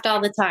 She laughed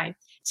all the time,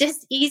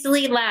 just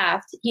easily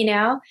laughed,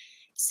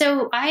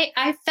 So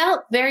I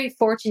felt very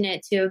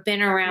fortunate to have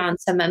been around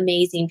some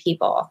amazing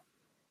people.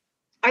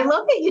 I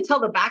love that you tell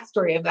the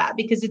backstory of that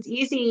because it's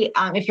easy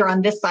if you're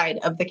on this side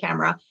of the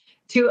camera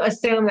to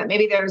assume that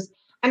maybe there's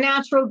a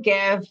natural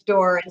gift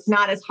or it's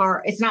not as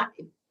hard.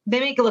 They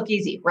make it look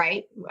easy,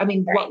 right? I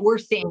mean, what we're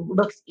seeing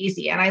looks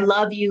easy. And I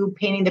love you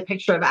painting the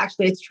picture of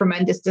actually it's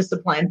tremendous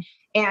discipline.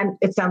 And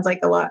it sounds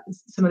like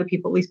some of the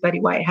people, at least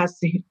Betty White has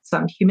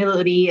some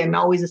humility and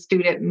always a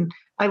student. And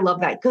I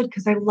love that. Good.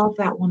 Cause I love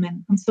that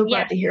woman. I'm so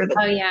glad to hear that.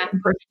 Oh yeah.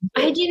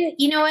 I didn't,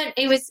 you know what?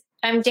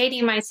 I'm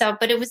dating myself,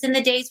 but it was in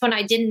the days when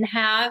I didn't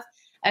have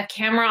a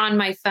camera on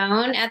my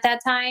phone at that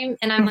time.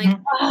 And I'm like,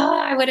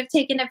 I would have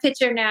taken a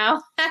picture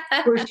now.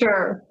 For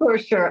sure.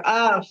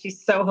 Oh,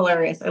 she's so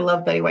hilarious. I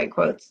love Betty White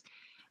quotes.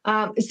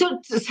 Real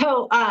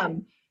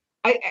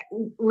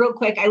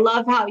quick, I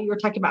love how you were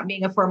talking about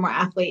being a former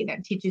athlete and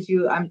it teaches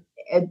you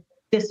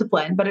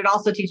discipline, but it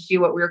also teaches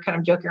you what we were kind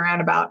of joking around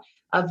about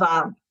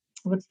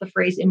what's the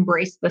phrase?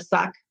 Embrace the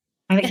suck.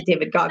 I think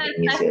David Goggins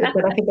used it,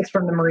 but I think it's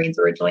from the Marines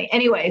originally.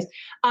 Anyways,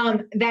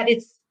 that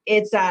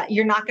it's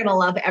you're not going to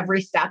love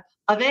every step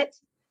of it.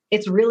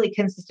 It's really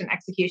consistent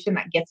execution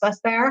that gets us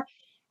there.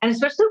 And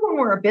especially when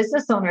we're a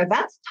business owner,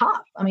 that's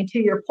tough. I mean, to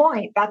your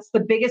point, that's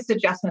the biggest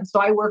adjustment. So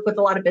I work with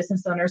a lot of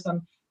business owners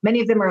and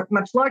many of them are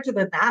much larger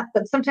than that,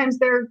 but sometimes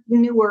they're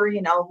newer,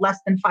 less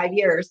than 5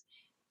 years.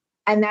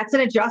 And that's an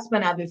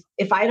adjustment of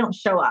if I don't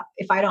show up,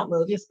 if I don't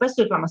move,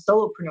 especially if I'm a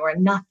solopreneur,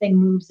 nothing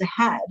moves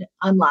ahead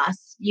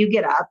unless you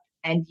get up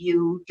and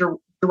you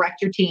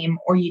direct your team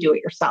or you do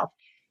it yourself.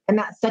 And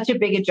that's such a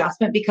big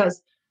adjustment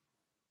because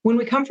when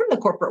we come from the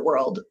corporate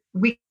world,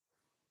 we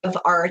have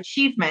our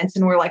achievements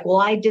and we're like,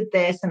 well, I did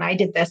this and I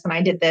did this and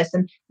I did this.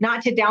 And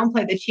not to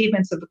downplay the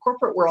achievements of the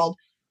corporate world,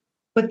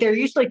 but they're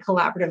usually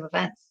collaborative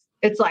events.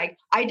 It's like,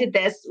 I did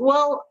this.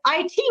 Well,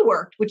 IT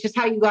worked, which is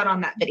how you got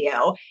on that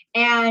video.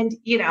 And,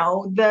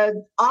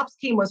 the ops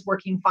team was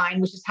working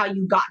fine, which is how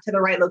you got to the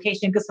right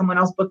location because someone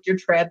else booked your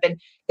trip. And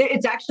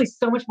it's actually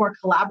so much more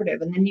collaborative.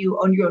 And then you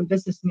own your own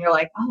business and you're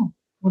like, oh,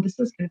 well, this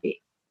is going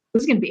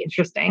to be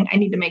interesting. I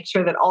need to make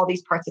sure that all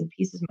these parts and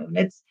pieces move.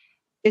 And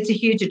it's a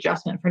huge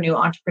adjustment for new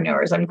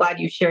entrepreneurs. I'm glad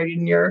you shared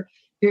in your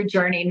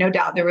journey. No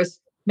doubt there was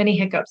many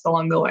hiccups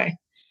along the way.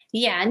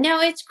 Yeah, no,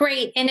 it's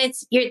great. And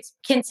it's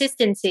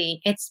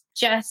consistency. It's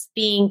just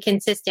being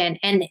consistent.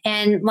 And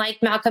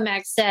like Malcolm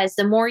X says,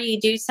 the more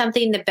you do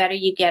something, the better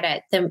you get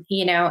it. And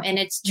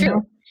it's true.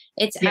 Mm-hmm.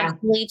 It's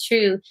absolutely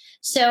true.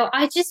 So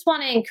I just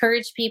want to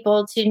encourage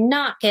people to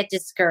not get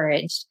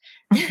discouraged.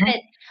 Mm-hmm.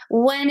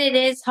 When it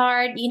is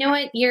hard, you know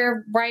what?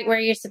 You're right where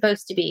you're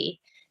supposed to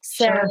be.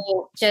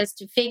 So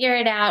just figure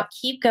it out,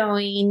 keep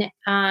going,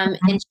 and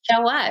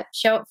show up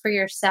for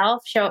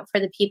yourself, show up for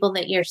the people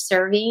that you're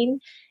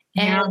serving.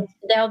 And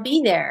they'll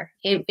be there.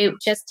 It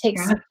just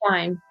takes some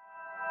time.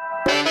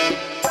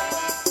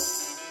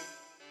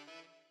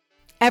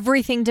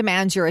 Everything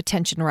demands your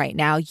attention right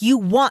now. You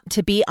want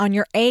to be on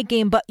your A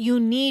game, but you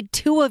need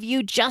two of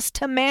you just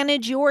to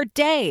manage your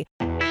day.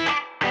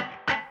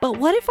 But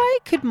what if I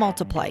could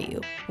multiply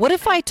you? What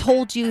if I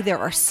told you there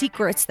are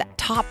secrets that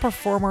top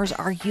performers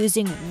are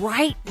using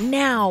right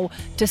now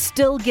to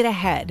still get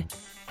ahead?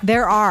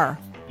 There are,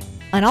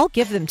 and I'll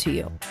give them to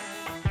you.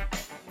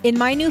 In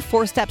my new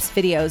 4 Steps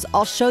videos,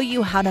 I'll show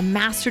you how to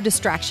master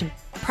distraction,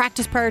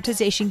 practice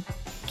prioritization,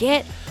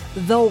 get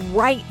the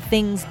right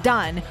things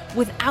done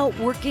without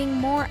working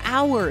more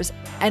hours.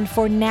 And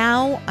for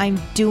now, I'm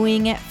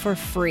doing it for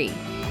free.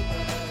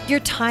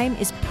 Your time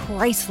is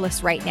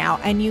priceless right now,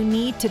 and you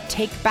need to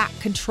take back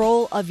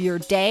control of your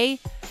day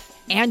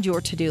and your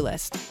to-do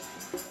list.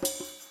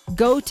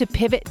 Go to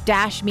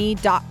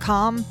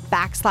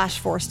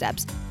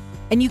pivot-me.com/4steps,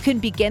 and you can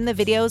begin the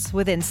videos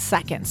within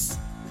seconds.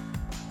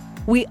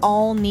 We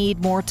all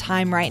need more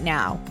time right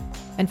now,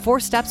 and 4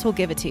 Steps will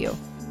give it to you.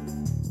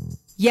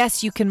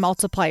 Yes, you can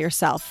multiply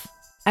yourself,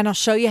 and I'll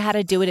show you how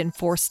to do it in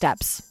 4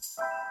 steps.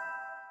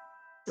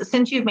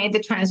 Since you've made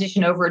the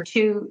transition over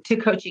to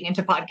coaching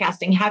into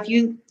podcasting, have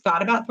you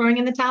thought about throwing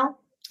in the towel?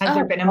 Has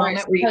there been a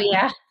moment where you... Oh,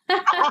 yeah.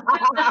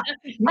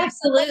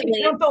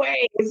 Absolutely.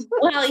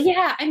 Well,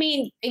 yeah. I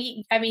mean,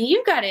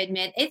 you've got to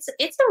admit it's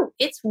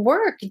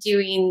work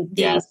doing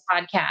these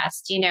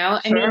podcasts,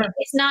 I mean,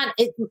 it's not,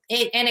 and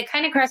it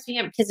kind of cracks me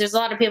up because there's a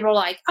lot of people who are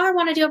like, oh, I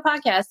want to do a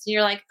podcast. And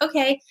you're like,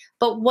 okay,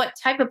 but what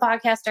type of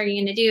podcast are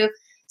you going to do?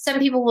 Some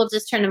people will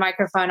just turn the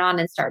microphone on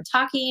and start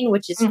talking,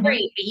 which is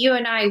great. But you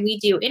and I, we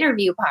do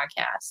interview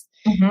podcasts,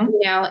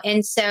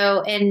 and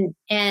so, and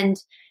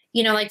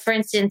like, for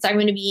instance, I'm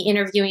going to be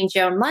interviewing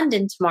Joan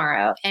London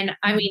tomorrow. And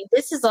I mean,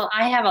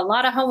 I have a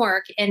lot of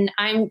homework, and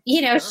I'm,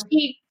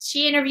 she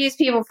interviews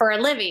people for a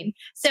living.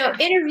 So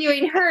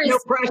interviewing her is no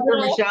pressure,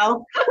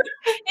 Michelle.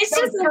 It's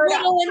just a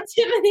little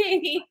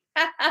intimidating,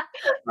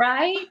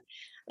 right?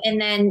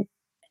 And then,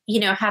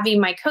 having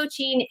my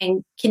coaching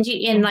and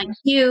like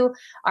you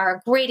are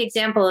a great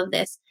example of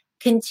this.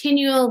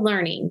 Continual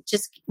learning,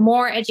 just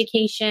more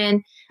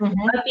education,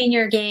 upping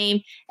your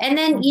game. And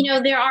then,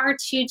 there are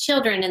 2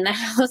 children in the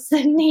house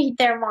that need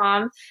their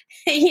mom,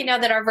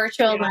 that are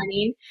virtual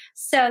learning.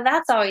 So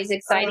that's always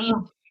exciting.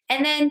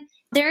 And then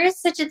there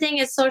is such a thing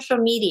as social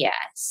media.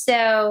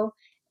 So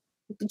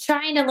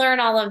trying to learn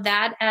all of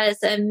that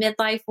as a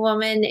midlife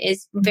woman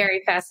is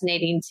very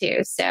fascinating too.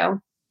 So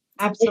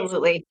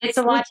absolutely. It's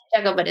a lot to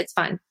juggle, but it's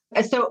fun.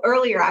 So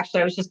earlier,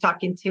 actually, I was just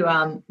talking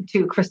to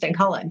Kristen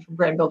Cullen from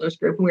Brand Builders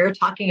Group, and we were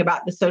talking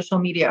about the social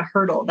media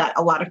hurdle that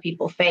a lot of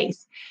people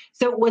face.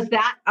 So was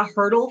that a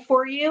hurdle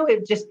for you?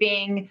 It just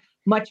being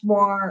much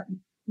more,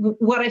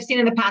 what I've seen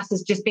in the past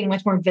is just being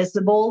much more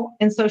visible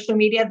in social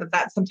media,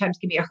 that sometimes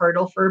can be a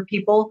hurdle for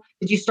people.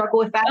 Did you struggle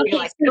with that?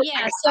 Okay,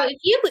 so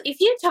if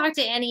you talk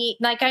to any,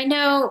 like, I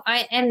know,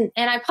 and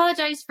I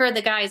apologize for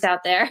the guys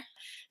out there.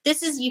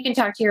 You can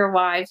talk to your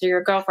wives or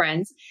your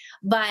girlfriends,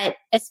 but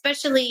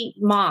especially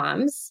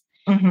moms,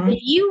 if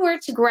you were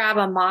to grab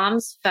a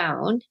mom's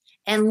phone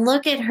and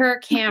look at her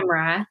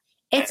camera,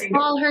 it's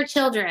all her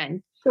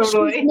children.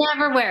 Totally. She's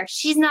never where.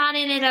 She's not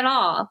in it at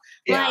all.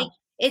 Yeah. Like,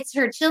 it's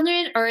her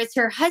children or it's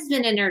her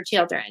husband and her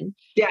children.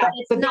 Yeah, but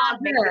it's not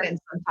her.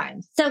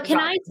 Sometimes. So can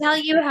I tell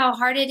you how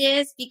hard it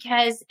is?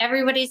 Because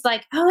everybody's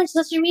like, oh, on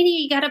social media,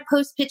 you got to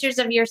post pictures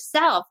of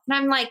yourself. And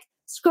I'm like,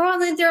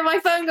 scrolling through my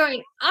phone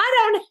going, I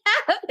don't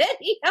have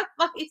any of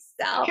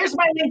myself. Here's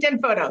my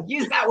LinkedIn photo.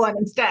 Use that one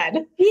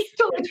instead. It's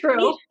totally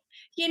true.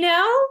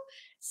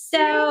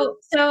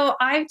 So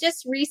I've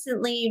just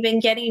recently been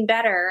getting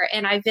better,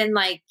 and I've been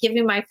like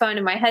giving my phone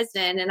to my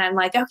husband, and I'm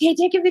like, okay,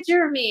 take a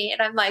picture of me.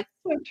 And I'm like,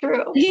 So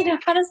true.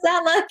 how does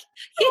that look?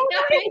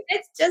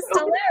 It's just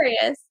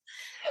hilarious.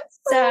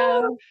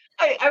 So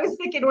I was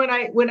thinking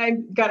when I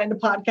got into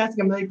podcasting,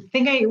 I'm like,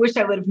 I wish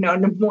I would have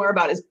known more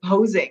about his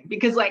posing,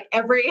 because like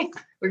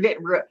we're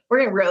getting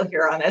real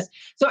here on this.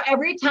 So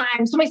every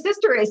time, so my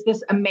sister is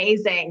this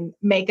amazing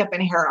makeup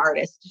and hair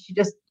artist. She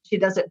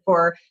does it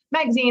for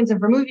magazines and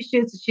for movie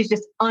shoots. She's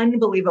just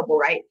unbelievable,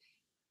 right?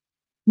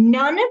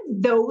 None of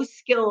those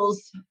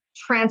skills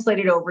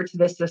translated over to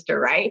the sister,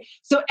 right?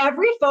 So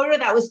every photo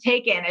that was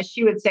taken, as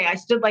she would say, I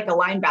stood like a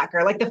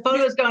linebacker. Like the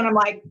photo's going, I'm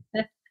like,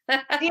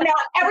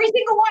 every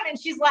single one. And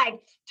she's like,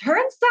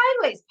 turn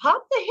sideways,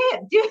 pop the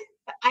hip. Dude,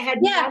 I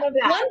had none of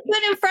that. One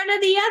foot in front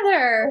of the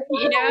other,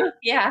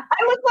 Yeah.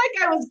 I looked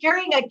like I was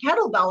carrying a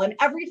kettlebell in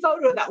every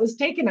photo that was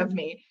taken of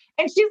me.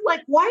 And she's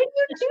like, why do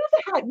you do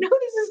that? No,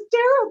 this is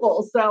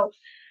terrible. So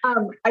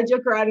I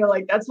joke around and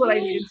like, that's what I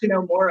needed to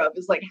know more of,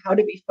 is like how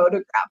to be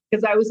photographed.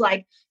 Because I was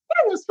like,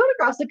 yeah, those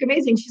photographs look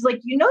amazing. She's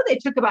like, they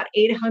took about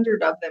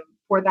 800 of them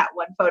for that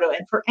one photo.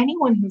 And for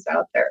anyone who's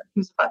out there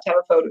who's about to have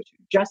a photo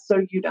shoot, just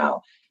so you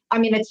know, I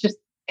mean, it's just,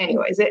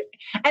 anyways,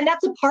 and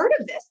that's a part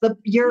of this,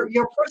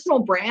 your personal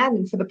brand,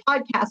 and for the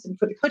podcast and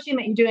for the coaching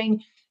that you're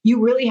doing, you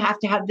really have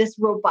to have this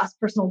robust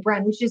personal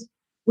brand, which is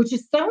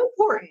so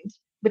important.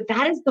 But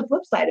that is the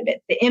flip side of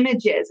it, the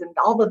images and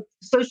all the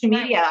social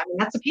media. I mean,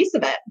 that's a piece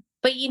of it.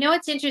 But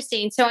what's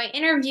interesting? So I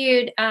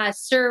interviewed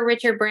Sir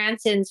Richard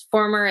Branson's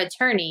former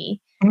attorney,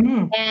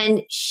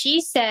 and she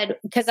said,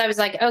 because I was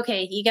like,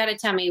 okay, you got to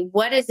tell me,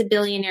 what is a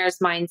billionaire's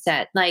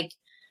mindset? Like,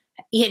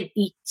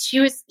 she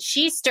was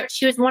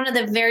one of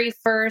the very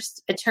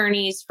first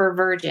attorneys for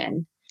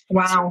Virgin.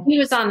 Wow. So he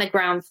was on the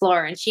ground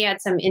floor, and she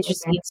had some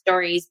interesting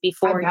stories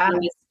before he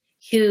was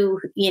who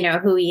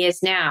he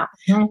is now.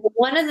 Mm-hmm.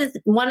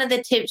 One of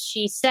the tips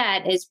she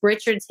said is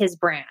Richard's his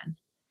brand.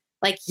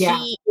 Like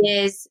he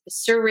is,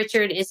 Sir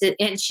Richard is it,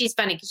 and she's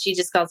funny because she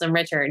just calls him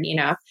Richard,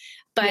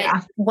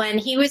 But when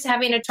he was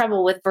having a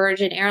trouble with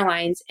Virgin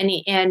Airlines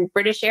and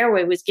British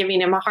Airways was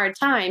giving him a hard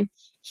time,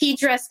 he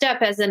dressed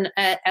up as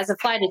a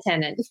flight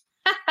attendant.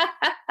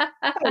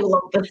 I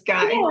love this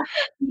guy.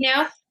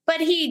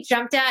 But he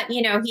jumped out,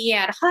 he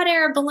had hot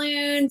air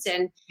balloons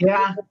and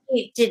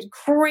he did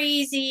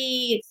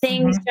crazy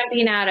things,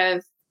 jumping out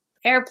of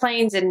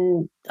airplanes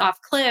and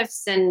off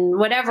cliffs and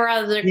whatever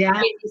other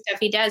crazy stuff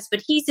he does.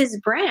 But he's his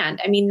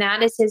brand. I mean,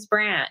 that is his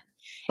brand.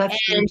 That's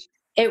huge.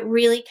 It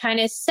really kind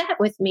of set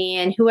with me,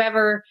 and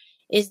whoever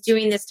is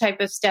doing this type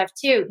of stuff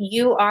too,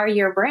 you are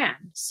your brand.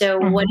 So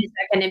what is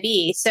that going to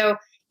be? So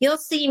you'll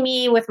see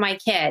me with my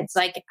kids.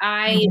 Like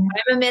I'm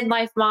a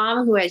midlife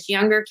mom who has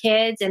younger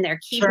kids, and they're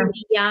keeping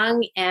me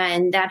young,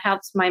 and that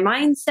helps my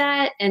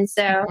mindset. And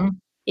so,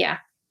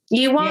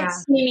 you won't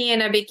see me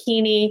in a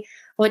bikini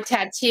with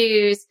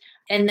tattoos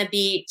and the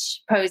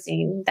beach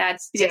posing.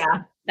 That's just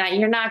that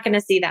you're not going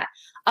to see that.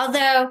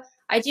 Although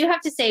I do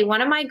have to say,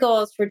 one of my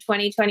goals for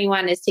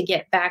 2021 is to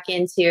get back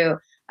into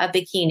a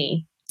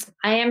bikini.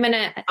 I am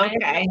gonna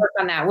work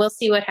on that. We'll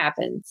see what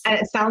happens. And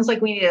it sounds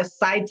like we need a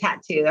side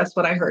tattoo. That's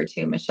what I heard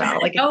too, Michelle.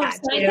 Like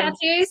side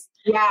tattoos?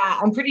 Yeah,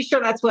 I'm pretty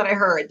sure that's what I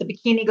heard. The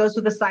bikini goes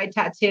with a side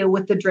tattoo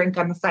with the drink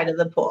on the side of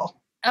the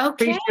pool.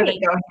 Okay. Pretty sure they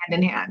go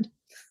hand in hand.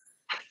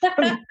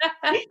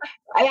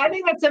 I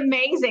think that's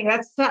amazing.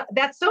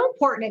 That's so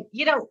important.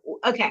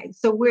 Okay,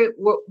 so we're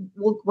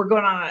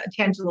going on a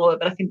tangent a little bit,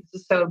 but I think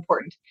this is so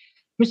important.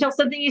 Michelle,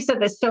 something you said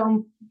that's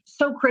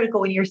so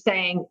critical when you're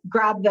saying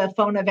grab the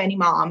phone of any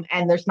mom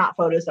and there's not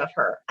photos of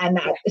her. And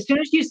that as soon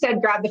as you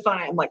said grab the phone,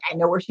 I'm like, I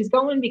know where she's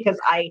going, because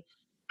I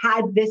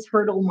had this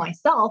hurdle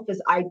myself, as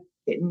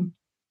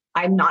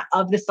I'm not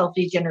of the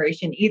selfie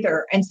generation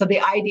either. And so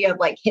the idea of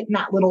like hitting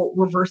that little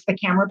reverse the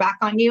camera back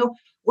on you,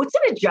 what's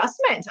an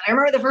adjustment? I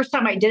remember the first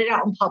time I did it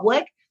out in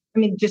public. I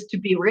mean, just to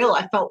be real,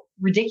 I felt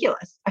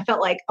ridiculous. I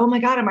felt like, oh my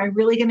God, am I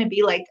really going to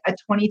be like a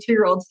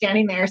 22-year-old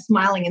standing there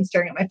smiling and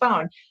staring at my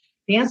phone?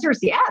 The answer is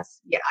yes.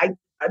 Yeah,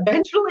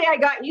 eventually I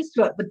got used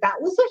to it, but that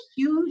was a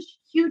huge,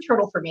 huge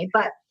hurdle for me.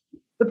 But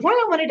the point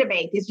I wanted to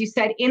make is, you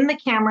said in the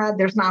camera,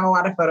 there's not a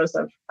lot of photos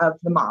of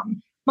the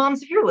mom.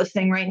 Moms, if you're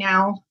listening right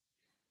now,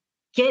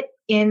 get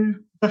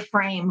in the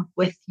frame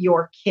with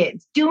your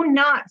kids. Do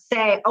not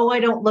say, oh, I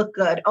don't look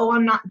good. Oh,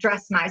 I'm not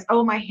dressed nice.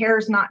 Oh, my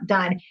hair's not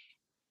done.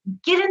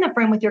 Get in the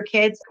frame with your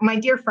kids. My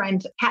dear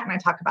friend, Kat, and I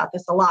talk about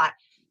this a lot,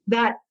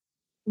 that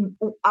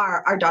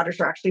our daughters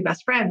are actually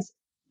best friends.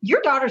 Your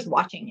daughter's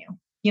watching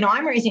you.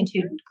 I'm raising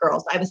two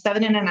girls. I have a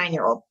 7 and a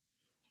 9-year-old.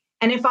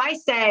 And if I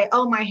say,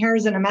 oh, my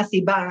hair's in a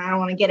messy bun, I don't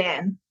want to get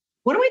in,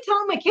 what am I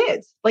telling my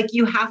kids? Like,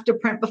 you have to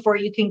print before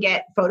you can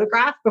get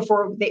photographed,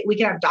 before we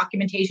can have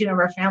documentation of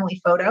our family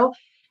photo.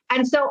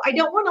 And so I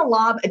don't want to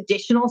lob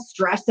additional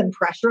stress and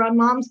pressure on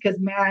moms, because,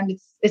 man,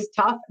 it's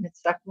tough, and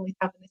it's definitely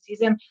tough in the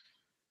season.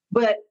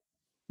 But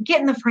get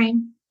in the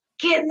frame,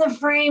 get in the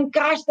frame.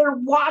 Gosh, they're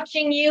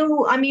watching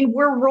you. I mean,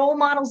 we're role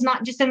models,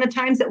 not just in the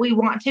times that we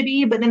want to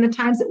be, but in the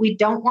times that we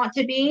don't want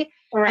to be.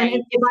 Right.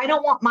 And if I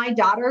don't want my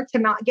daughter to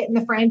not get in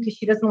the frame because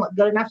she doesn't look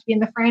good enough to be in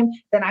the frame,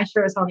 then I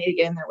sure as hell need to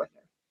get in there with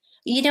her.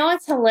 You know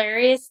what's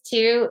hilarious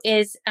too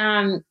is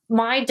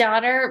my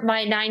daughter,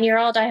 my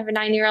 9-year-old, I have a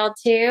 9-year-old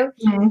too.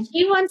 Mhm.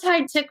 She one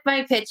time took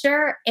my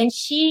picture and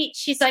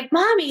she's like,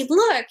 Mommy,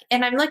 look.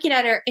 And I'm looking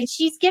at her and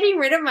she's getting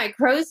rid of my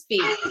crow's feet.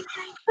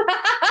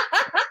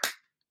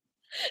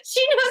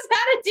 She knows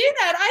how to do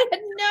that. I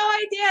had no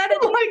idea how to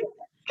do Oh my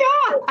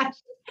gosh.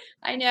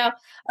 I know.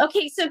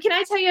 Okay, so can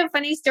I tell you a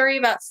funny story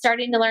about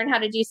starting to learn how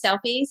to do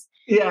selfies?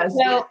 Yes.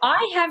 So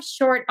I have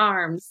short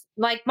arms.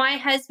 Like my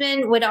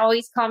husband would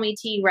always call me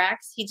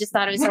T-Rex. He just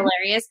thought it was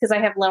hilarious because I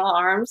have little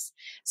arms.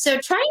 So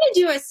trying to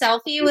do a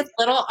selfie with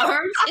little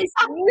arms is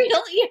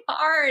really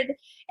hard.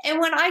 And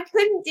when I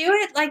couldn't do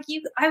it,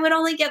 I would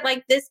only get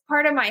like this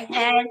part of my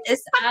head,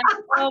 this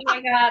up. Oh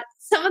my God.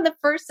 Some of the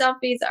first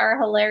selfies are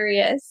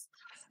hilarious.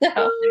 So.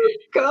 Oh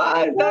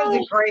God, that was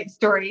a great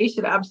story. You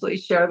should absolutely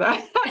share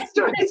that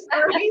story.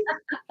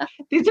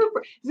 This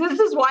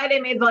is why they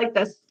made like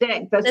the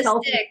selfie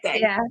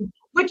stick, yeah.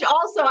 Which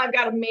also I've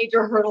got a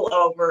major hurdle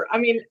over. I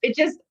mean,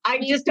 I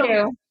just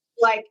don't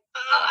like.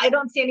 I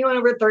don't see anyone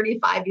over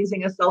 35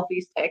 using a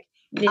selfie stick.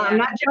 Yeah. I'm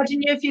not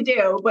judging you if you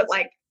do, but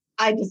like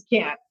I just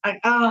can't.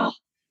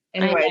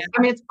 Anyways,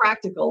 I mean, it's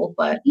practical,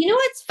 but you know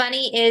what's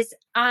funny is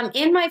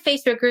in my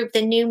Facebook group,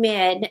 the New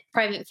Mid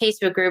private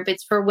Facebook group,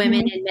 it's for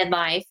women in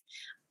midlife.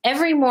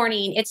 Every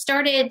morning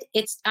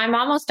I'm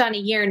almost on a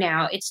year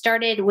now. It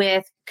started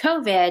with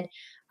COVID.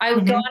 I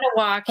would go on a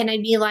walk and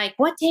I'd be like,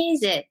 what day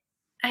is it?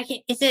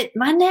 Is it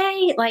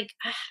Monday? Like,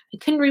 I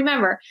couldn't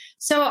remember.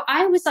 So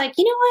I was like,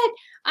 you know what?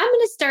 I'm going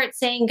to start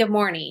saying good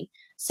morning.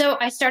 So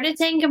I started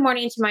saying good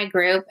morning to my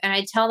group and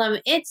I tell them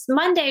it's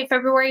Monday,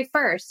 February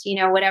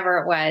 1st, whatever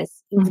it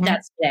was.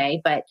 That's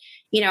today. But,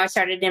 I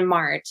started in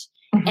March.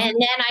 And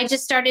then I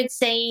just started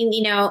saying,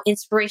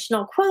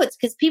 inspirational quotes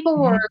because people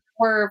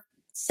were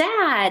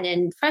sad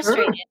and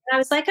frustrated. And I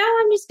was like,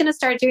 I'm just going to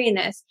start doing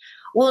this.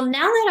 Well,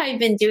 now that I've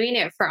been doing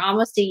it for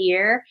almost a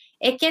year,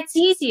 it gets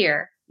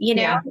easier.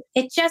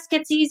 It just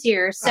gets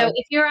easier. So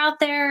if you're out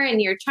there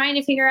and you're trying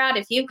to figure out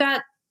if you've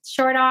got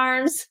short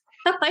arms,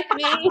 like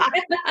me. You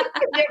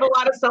have a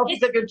lot of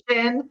selfies of your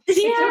chin.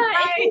 Yeah,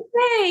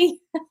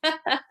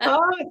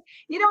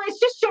 it's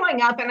just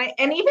showing up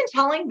and even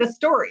telling the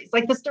stories,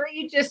 like the story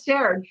you just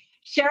shared,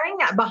 sharing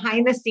that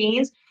behind the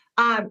scenes.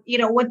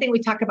 One thing we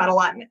talk about a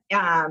lot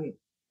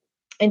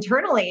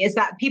internally is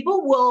that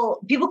people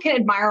can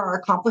admire our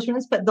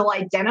accomplishments, but they'll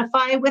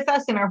identify with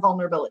us in our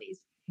vulnerabilities.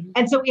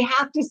 And so we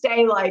have to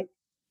say like,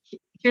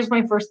 here's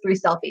my first 3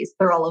 selfies.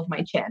 They're all of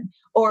my chin.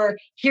 Or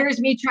here's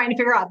me trying to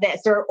figure out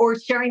this, or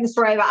sharing the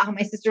story about how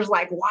my sister's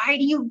like, why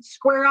do you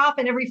square off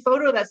in every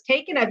photo that's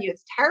taken of you?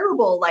 It's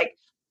terrible. Like,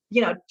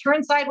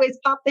 turn sideways,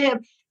 pop the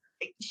hip.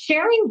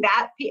 Sharing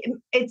that,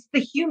 it's the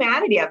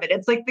humanity of it.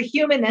 It's like the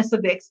humanness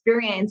of the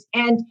experience.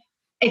 And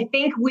I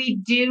think we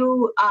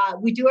do a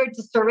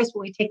disservice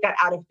when we take that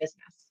out of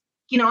business.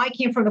 I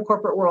came from the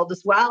corporate world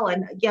as well.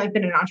 And I've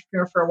been an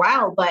entrepreneur for a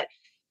while, but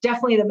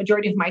definitely the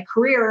majority of my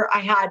career, I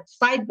had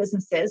side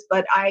businesses,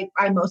 but I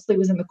mostly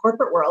was in the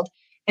corporate world.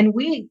 And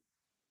we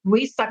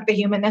sucked the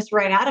humanness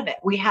right out of it.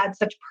 We had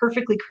such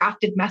perfectly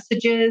crafted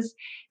messages.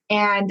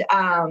 And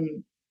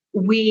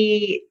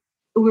we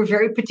were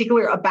very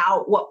particular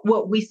about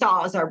what we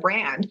saw as our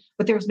brand,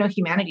 but there was no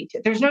humanity to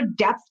it. There's no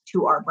depth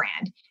to our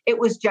brand. It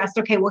was just,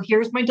 okay, well,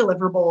 here's my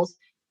deliverables.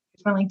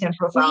 My LinkedIn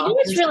profile. Well,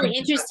 what's really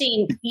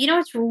interesting?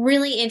 It's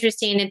really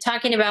interesting and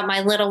talking about my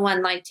little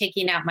one, like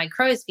taking out my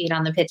crow's feet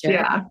on the picture.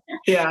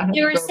 Yeah.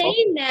 You were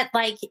saying that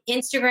like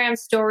Instagram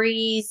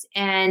stories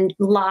and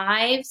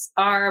lives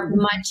are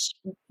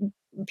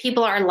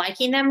people are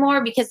liking them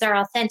more because they're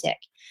authentic.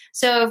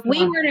 So if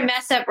we were to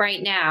mess up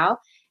right now,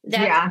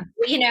 that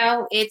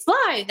it's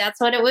live.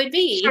 That's what it would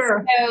be.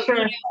 Sure.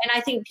 And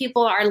I think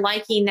people are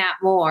liking that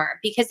more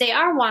because they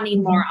are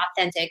wanting more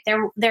authentic.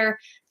 They're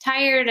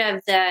tired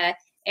of the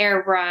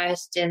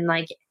airbrushed and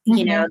like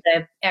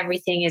the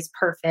everything is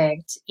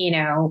perfect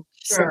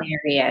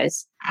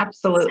scenarios.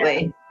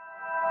 Absolutely.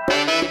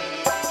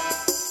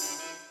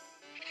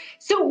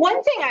 So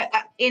one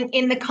thing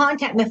in the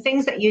content and the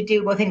things that you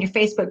do both in your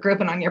Facebook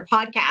group and on your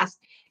podcast,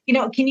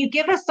 can you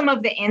give us some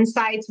of the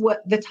insights,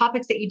 what the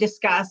topics that you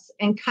discuss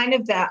and kind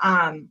of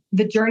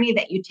the journey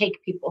that you take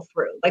people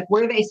through, like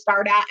where they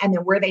start at and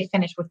then where they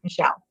finish with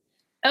Michelle?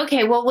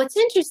 Okay, well, what's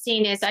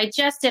interesting is I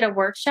just did a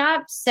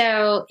workshop,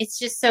 so it's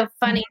just so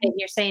funny that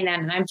you're saying that,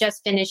 and I'm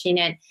just finishing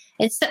it.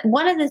 It's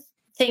one of the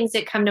things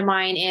that come to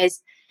mind is,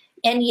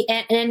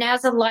 and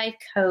as a life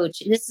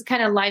coach, this is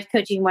kind of life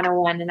coaching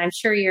 101, and I'm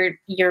sure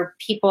your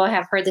people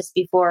have heard this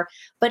before,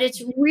 but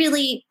it's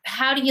really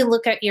how do you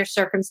look at your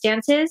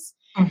circumstances?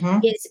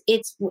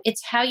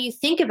 It's how you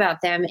think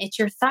about them. It's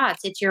your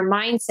thoughts. It's your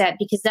mindset,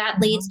 because that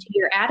leads to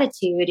your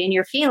attitude and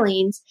your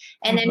feelings,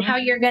 and then how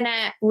you're going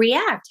to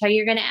react, how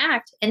you're going to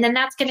act. And then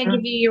that's going to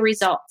give you your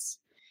results.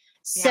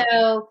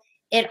 So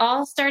it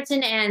all starts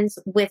and ends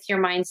with your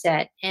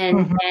mindset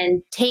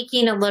and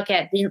taking a look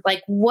at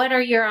like, what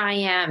are your I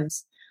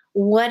ams?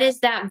 What is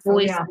that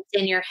voice that's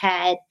in your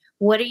head?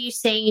 What are you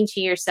saying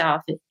to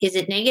yourself? Is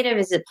it negative?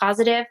 Is it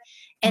positive?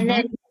 And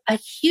then a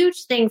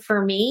huge thing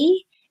for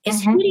me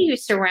is who do you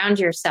surround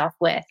yourself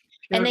with?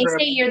 And they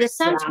say you're the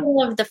sum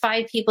total of the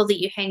 5 people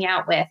that you hang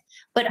out with.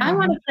 But I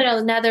want to put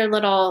another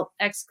little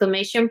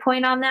exclamation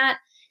point on that.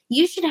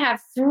 You should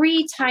have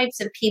 3 types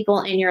of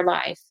people in your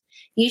life.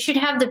 You should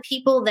have the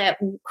people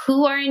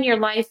who are in your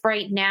life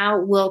right now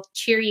will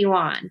cheer you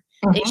on.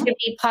 They should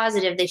be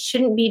positive. They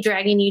shouldn't be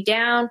dragging you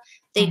down.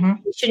 They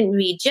shouldn't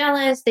be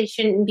jealous. They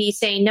shouldn't be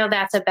saying, no,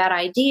 that's a bad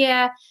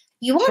idea.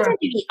 You want them to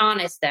be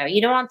honest, though.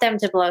 You don't want them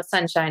to blow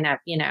sunshine up,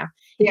 Yeah.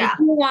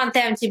 You want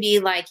them to be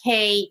like,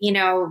 hey,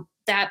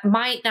 that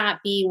might not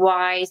be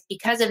wise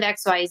because of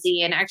X, Y,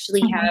 Z, and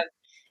actually have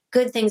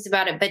good things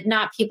about it, but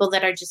not people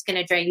that are just going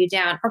to drag you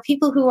down, or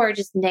people who are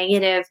just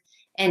negative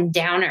and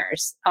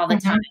downers all the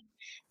time.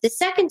 The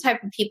second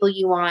type of people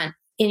you want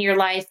in your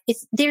life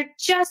is they're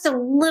just a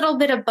little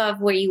bit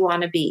above where you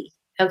want to be.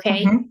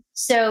 Okay.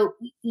 So,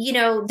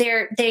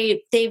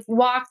 they've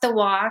walked the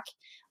walk,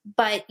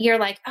 but you're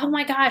like, oh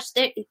my gosh,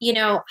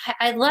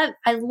 I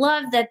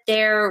love that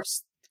they're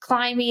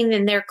climbing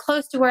and they're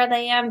close to where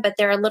they am, but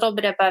they're a little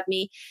bit above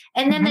me.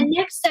 And then the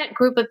next set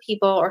group of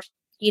people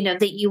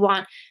that you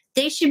want,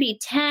 they should be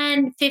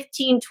 10,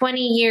 15,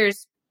 20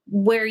 years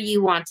where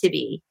you want to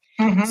be.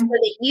 So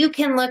that you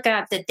can look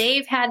up that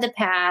they've had the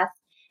path,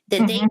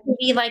 that they can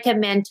be like a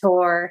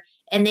mentor,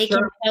 and they can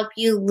help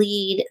you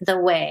lead the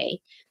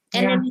way.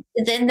 And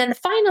then the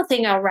final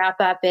thing I'll wrap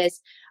up is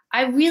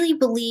I really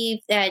believe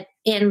that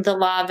in the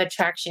law of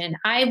attraction.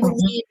 I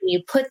believe when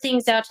you put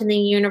things out to the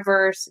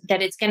universe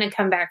that it's going to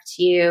come back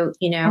to you,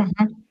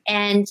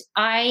 and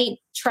I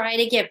try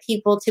to get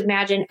people to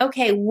imagine,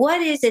 okay,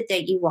 what is it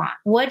that you want?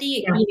 What do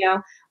you,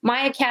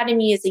 my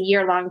academy is a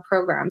year-long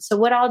program. So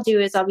what I'll do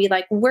is I'll be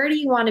like, where do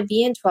you want to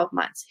be in 12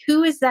 months?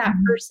 Who is that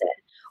person?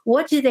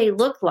 What do they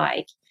look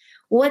like?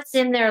 What's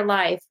in their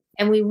life?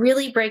 And we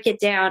really break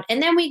it down.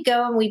 And then we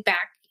go and we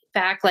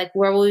back, like,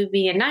 where will we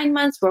be in 9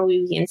 months? Where will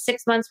we be in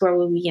 6 months? Where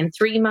will we be in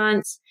 3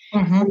 months?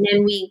 And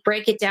then we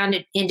break it down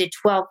into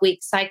 12-week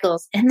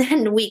cycles, and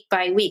then week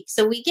by week.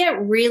 So we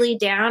get really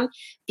down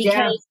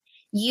because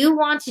you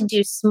want to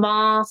do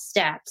small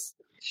steps.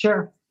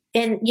 Sure.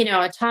 And,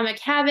 Atomic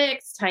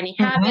Habits, Tiny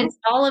Habits,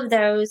 all of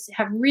those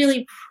have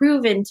really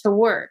proven to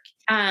work.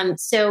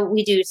 So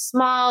we do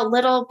small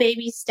little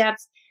baby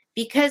steps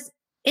because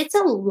it's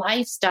a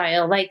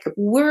lifestyle. Like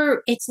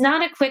it's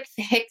not a quick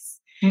fix.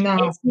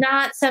 No. It's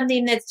not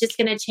something that's just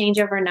going to change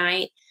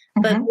overnight.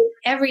 But with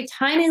every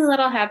tiny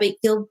little habit,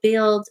 you'll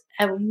build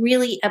a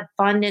really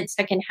abundant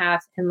second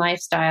half in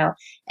lifestyle.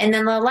 And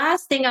then the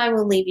last thing I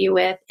will leave you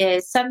with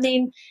is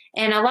something,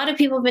 and a lot of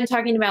people have been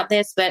talking about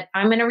this, but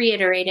I'm going to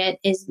reiterate it,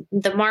 is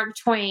the Mark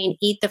Twain,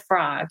 eat the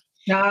frog.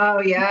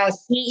 Oh,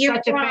 yes. Eat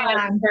your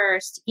frog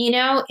first.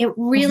 It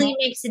really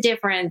makes a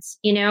difference.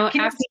 Can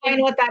you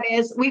explain what that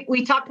is?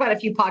 We talked about a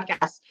few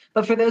podcasts,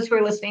 but for those who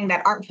are listening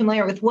that aren't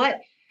familiar with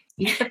what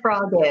Eat the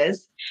Frog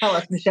is, tell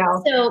us,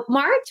 Michelle. So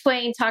Mark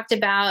Twain talked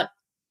about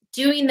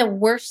doing the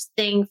worst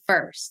thing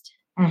first.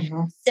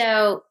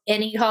 So,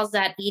 and he calls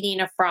that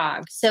eating a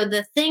frog. So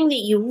the thing that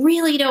you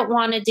really don't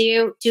want to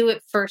do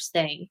it first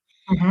thing.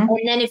 And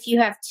then if you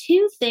have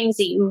 2 things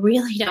that you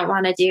really don't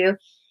want to do,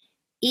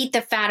 eat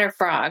the fatter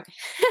frog.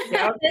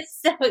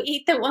 So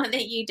eat the one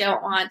that you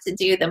don't want to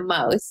do the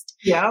most.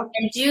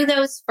 And do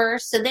those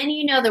first. So then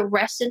the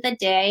rest of the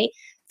day,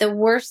 the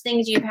worst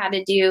things you've had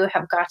to do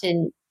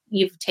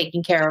you've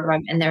taken care of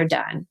them and they're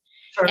done.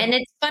 Sure. And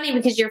it's funny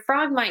because your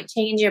frog might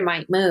change, it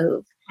might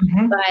move,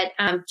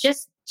 but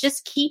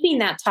just keeping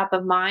that top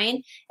of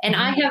mind. And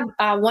I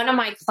have one of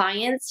my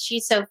clients,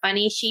 she's so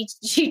funny. She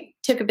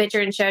took a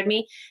picture and showed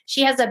me.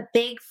 She has a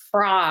big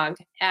frog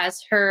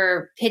as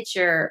her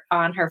picture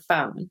on her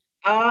phone.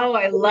 Oh,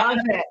 I love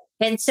it.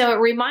 And so it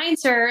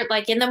reminds her,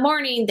 like in the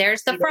morning,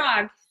 there's the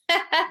frog.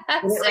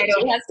 So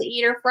she has to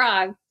eat her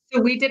frog. So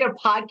we did a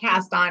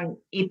podcast on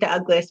Eat the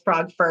Ugliest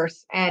Frog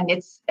First, and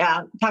it's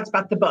talks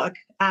about the book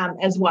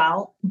as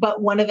well.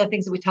 But one of the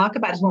things that we talk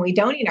about is when we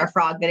don't eat our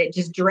frog, that it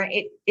just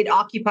it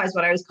occupies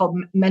what I always called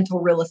mental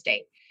real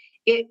estate.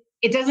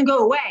 It doesn't go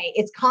away.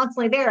 It's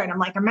constantly there. And I'm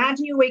like,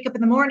 imagine you wake up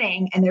in the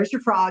morning and there's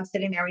your frog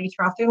sitting there when you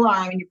turn off the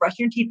alarm and you brush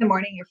your teeth in the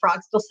morning, your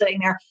frog's still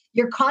sitting there.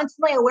 You're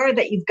constantly aware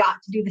that you've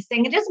got to do this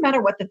thing. It doesn't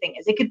matter what the thing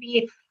is. It could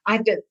be, I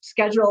have to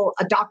schedule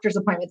a doctor's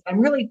appointment that I'm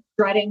really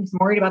dreading because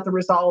I'm worried about the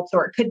results,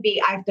 or it could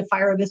be I have to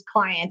fire this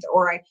client,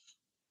 or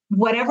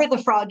whatever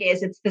the frog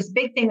is, it's this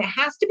big thing that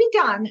has to be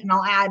done. And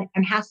I'll add,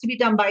 and has to be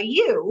done by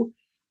you,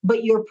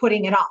 but you're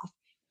putting it off.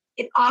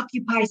 It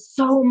occupies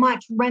so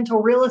much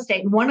rental real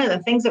estate. And one of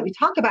the things that we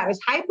talk about is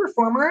high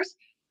performers,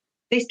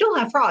 they still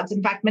have frogs.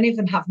 In fact, many of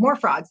them have more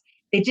frogs.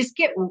 They just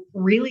get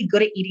really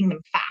good at eating them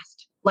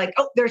fast. Like,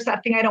 oh, there's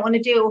that thing I don't want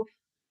to do.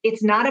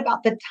 It's not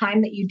about the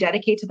time that you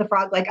dedicate to the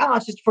frog. Like, oh,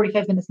 it's just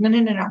 45 minutes. No.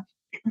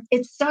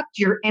 It sucked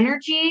your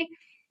energy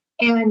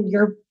and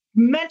your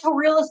mental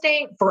real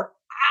estate for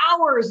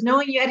hours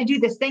knowing you had to do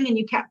this thing and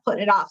you kept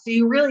putting it off. So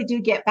you really do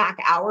get back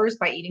hours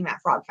by eating that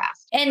frog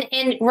fast.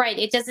 And right,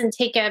 it doesn't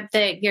take up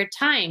your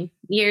time,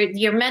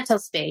 your mental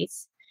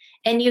space.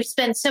 And you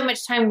spend so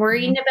much time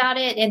worrying about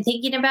it and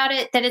thinking about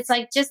it that it's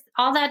like just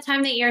all that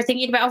time that you're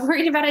thinking about,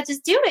 worrying about it,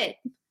 just do it.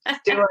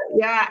 Do it.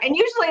 Yeah. And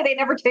usually they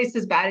never taste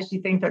as bad as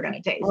you think they're going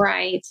to taste.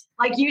 Right.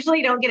 Like usually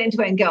you don't get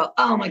into it and go,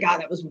 oh my God,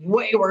 that was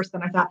way worse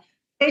than I thought.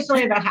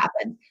 Occasionally that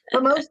happens.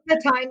 But most of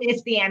the time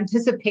it's the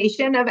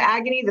anticipation of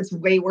agony that's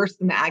way worse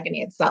than the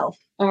agony itself.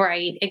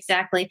 Right.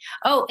 Exactly.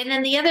 Oh, and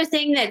then the other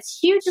thing that's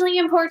hugely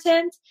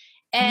important,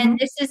 and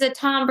this is a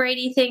Tom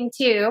Brady thing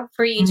too,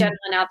 for you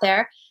gentlemen out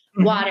there,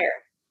 water.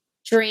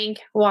 Drink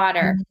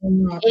water.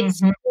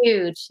 It's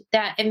huge.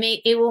 That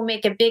it will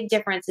make a big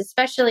difference,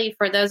 especially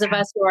for those of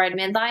us who are in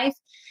midlife.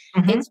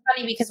 It's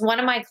funny because one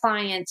of my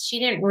clients, she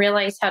didn't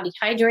realize how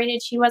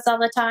dehydrated she was all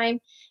the time.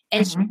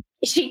 And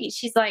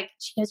she's like,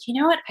 she goes,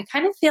 you know what? I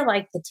kind of feel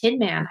like the Tin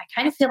Man. I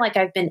kind of feel like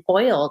I've been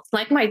oiled,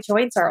 like my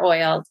joints are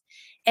oiled.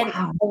 And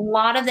a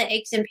lot of the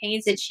aches and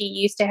pains that she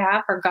used to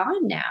have are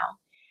gone now.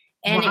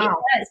 And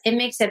it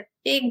makes a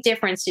big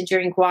difference to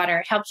drink water.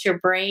 It helps your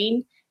brain.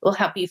 It will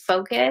help you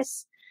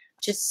focus.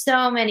 Just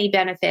so many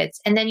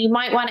benefits. And then you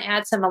might want to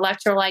add some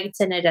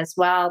electrolytes in it as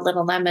well.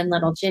 Little lemon,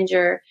 little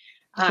ginger.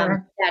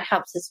 That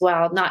helps as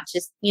well. Not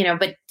just,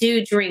 but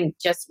do drink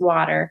just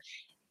water.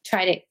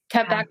 Try to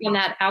cut back on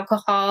that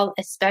alcohol,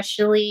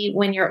 especially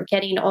when you're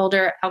getting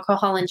older.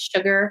 Alcohol and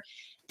sugar,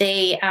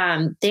 they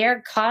can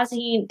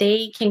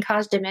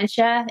cause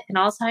dementia and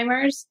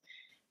Alzheimer's.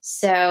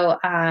 So,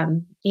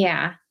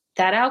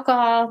 that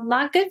alcohol,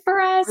 not good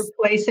for us.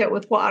 Replace it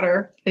with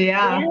water.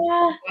 Yeah.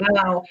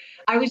 Wow.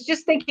 I was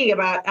just thinking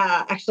about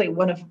actually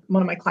one of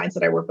my clients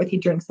that I work with, he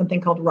drinks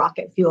something called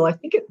Rocket Fuel. I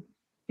think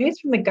maybe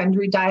it's from the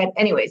Gundry diet.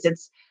 Anyways,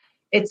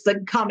 it's a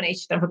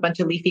combination of a bunch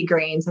of leafy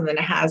grains, and then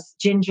it has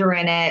ginger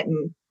in it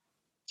and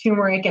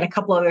turmeric and a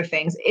couple other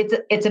things.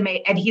 It's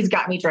amazing. And he's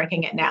got me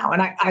drinking it now.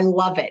 And I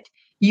love it.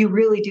 You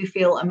really do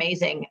feel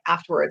amazing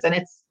afterwards. And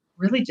it's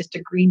really just a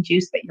green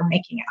juice that you're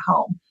making at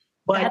home.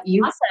 But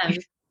That's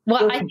awesome.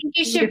 Well, I think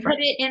you should put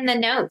it in the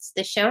notes,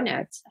 the show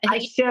notes. I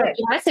should. Put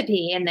the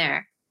recipe in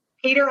there.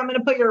 Peter, I'm going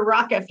to put your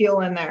Rocket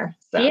Fuel in there.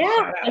 So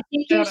I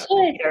think you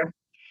should.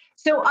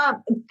 So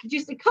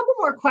just a couple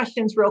more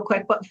questions real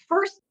quick. But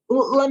first,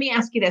 let me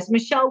ask you this.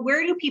 Michelle,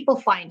 where do people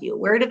find you?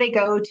 Where do they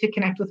go to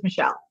connect with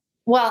Michelle?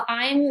 Well,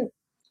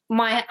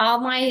 all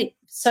my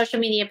social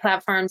media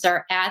platforms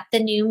are at The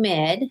New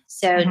Mid.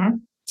 So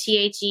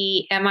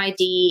TheMidnew.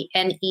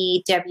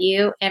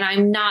 And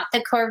I'm not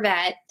the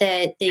Corvette,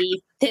 the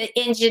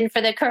engine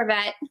for the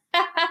Corvette.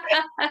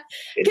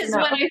 Because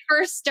when I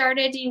first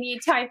started and you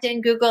typed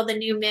in Google The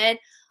New Mid,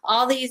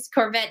 all these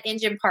Corvette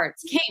engine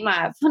parts came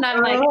up. And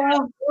I'm like,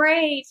 oh,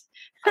 great.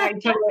 I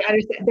totally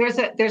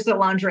understand. There's a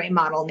lingerie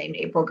model named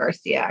April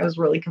Garcia. I was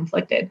really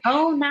conflicted.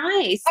 Oh,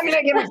 nice. I mean,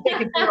 I get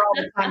mistaken for her all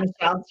the time,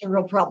 Michelle. It's a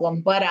real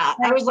problem. But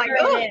I was like,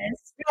 oh, you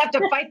have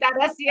to fight that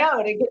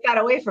SEO to get that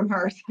away from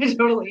her. So I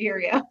totally hear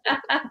you.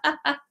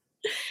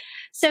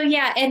 So,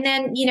 yeah. And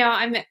then,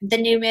 I'm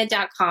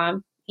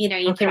thenewmid.com.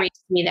 You can reach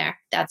me there.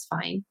 That's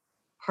fine.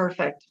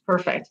 Perfect.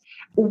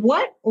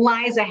 What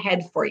lies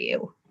ahead for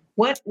you?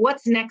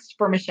 What's next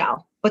for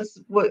Michelle?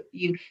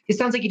 It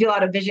sounds like you do a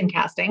lot of vision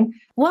casting.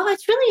 Well,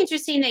 it's really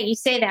interesting that you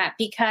say that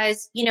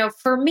because,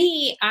 for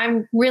me,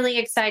 I'm really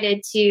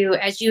excited to,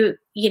 as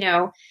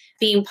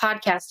being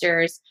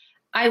podcasters,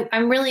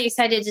 I'm really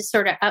excited to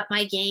sort of up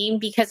my game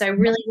because I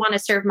really want to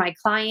serve my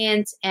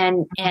clients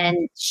and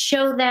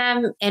show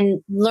them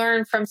and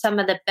learn from some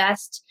of the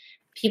best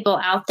people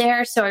out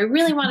there. So I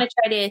really want to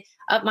try to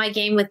up my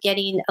game with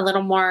getting a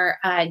little more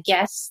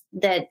guests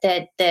that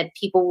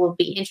people will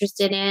be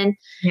interested in.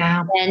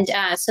 Yeah. And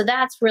so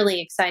that's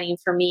really exciting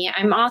for me.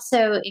 I'm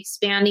also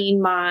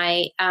expanding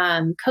my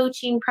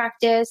coaching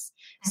practice.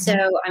 So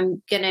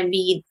I'm going to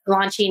be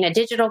launching a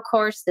digital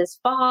course this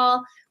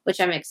fall, which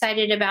I'm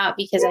excited about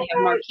because I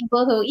have more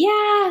people who,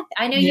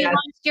 I know you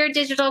launched your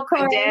digital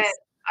course.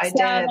 I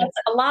did. It's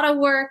a lot of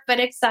work, but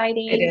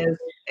exciting. It is.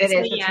 It's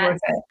worth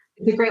it.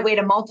 It's a great way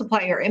to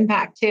multiply your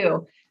impact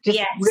too. Just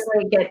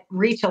really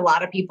reach a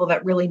lot of people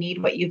that really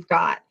need what you've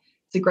got.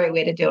 It's a great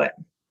way to do it.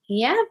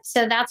 Yeah.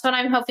 So that's what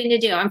I'm hoping to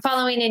do. I'm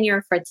following in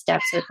your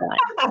footsteps with that.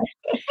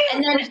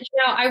 And then,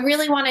 I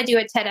really want to do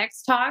a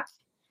TEDx talk.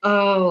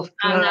 Oh,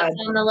 good. That's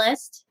on the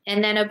list.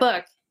 And then a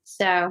book.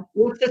 So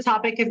what's the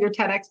topic of your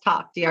TEDx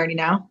talk? Do you already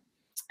know?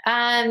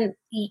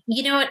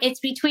 It's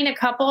between a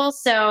couple.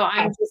 So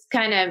I'm just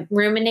kind of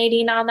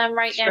ruminating on them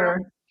right now.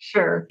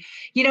 Sure.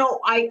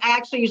 I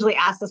actually usually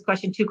ask this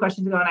question 2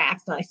 questions ago and I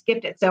accidentally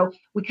skipped it. So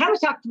we kind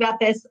of talked about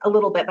this a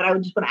little bit, but I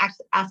would just want to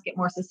ask it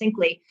more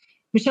succinctly.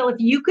 Michelle, if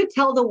you could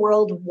tell the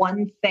world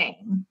one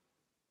thing,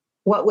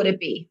 what would it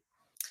be?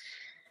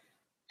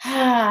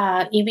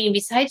 You mean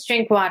besides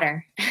drink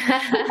water?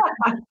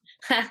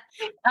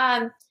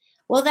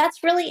 Well,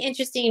 that's really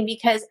interesting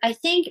because I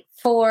think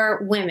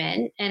for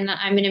women, and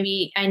I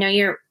know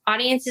your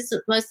audience is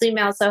mostly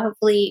male, so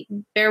hopefully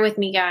bear with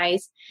me,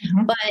 guys,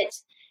 but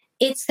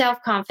It's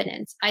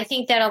self-confidence. I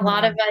think that a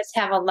lot of us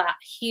have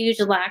huge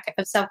lack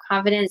of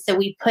self-confidence, that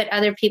we put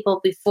other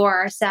people before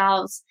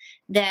ourselves,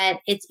 that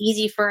it's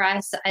easy for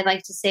us. I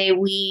like to say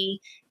we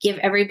give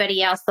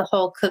everybody else the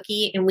whole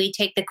cookie and we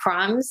take the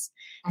crumbs,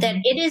 that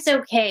it is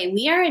okay.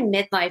 We are in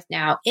midlife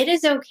now. It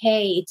is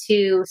okay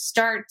to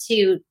start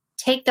to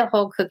take the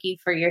whole cookie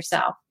for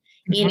yourself.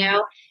 You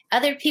know,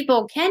 other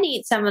people can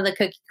eat some of the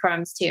cookie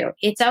crumbs too.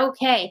 It's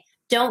okay.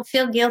 Don't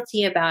feel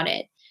guilty about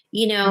it.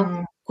 You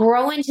know,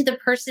 grow into the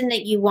person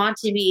that you want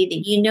to be,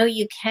 that you know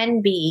you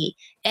can be,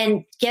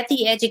 and get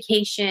the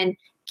education,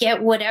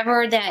 get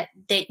whatever that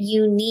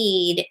you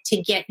need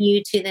to get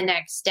you to the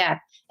next step.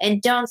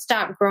 And don't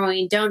stop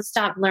growing, don't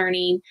stop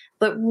learning,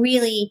 but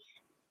really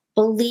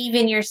believe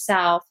in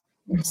yourself,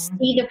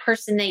 see the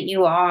person that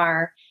you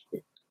are.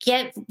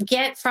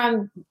 Get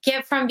from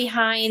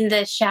behind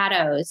the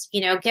shadows, you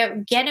know,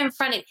 get in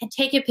front and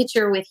take a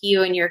picture with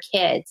you and your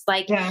kids.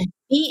 Like,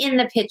 be in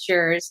the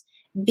pictures,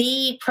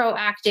 be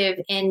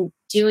proactive in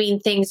doing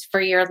things for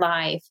your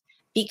life,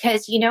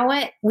 because you know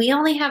what? We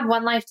only have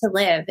one life to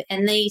live,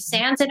 and the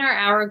sands in our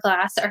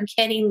hourglass are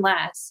getting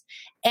less,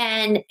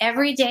 and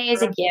every day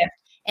is a gift.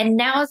 And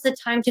now is the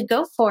time to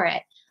go for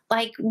it.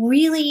 Like,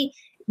 really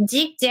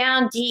dig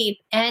down deep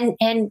and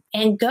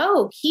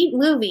go, keep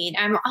moving.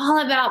 I'm all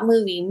about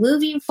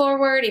moving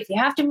forward. If you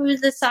have to move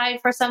to the side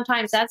for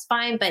sometimes, that's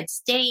fine, but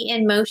stay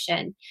in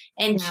motion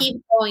and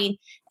keep going.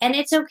 And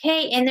it's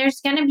okay. And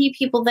there's going to be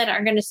people that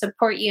are going to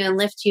support you and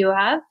lift you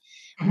up.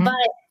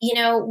 But, you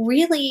know,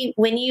 really,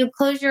 when you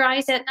close your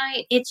eyes at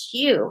night, it's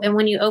you. And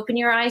when you open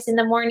your eyes in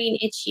the morning,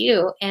 it's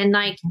you. And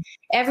like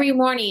every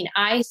morning,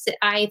 I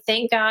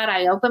thank God.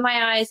 I open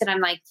my eyes and I'm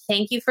like,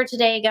 thank you for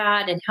today,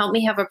 God, and help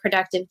me have a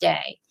productive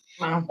day.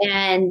 Wow.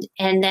 And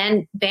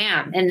then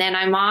bam. And then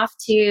I'm off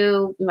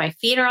to, my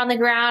feet are on the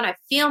ground. I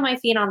feel my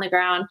feet on the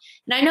ground.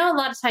 And I know a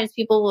lot of times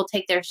people will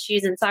take their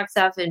shoes and socks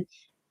off and,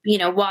 you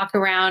know, walk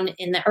around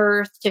in the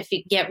earth to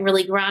get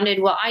really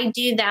grounded. Well, I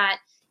do that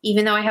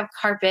even though I have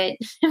carpet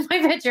in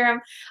my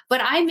bedroom,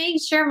 but I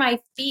make sure my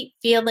feet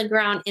feel the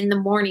ground in the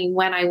morning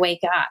when I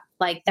wake up.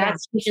 Like,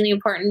 that's hugely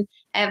important.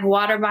 I have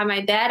water by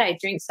my bed. I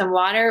drink some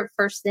water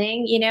first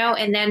thing, you know,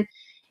 and then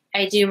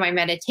I do my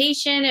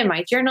meditation and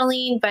my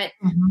journaling, but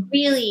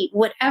really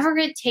whatever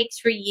it takes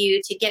for you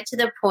to get to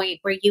the point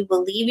where you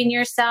believe in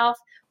yourself,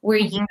 where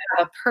you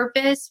have a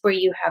purpose, where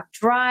you have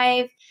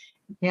drive,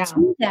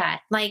 do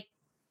that. Like,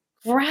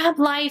 grab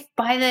life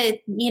by the,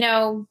 you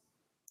know,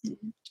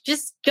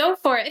 just go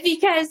for it,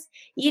 because,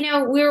 you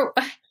know,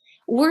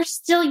 we're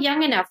still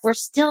young enough. We're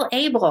still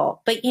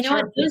able, but you know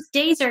what? Those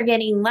days are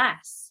getting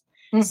less.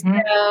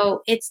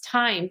 So it's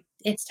time.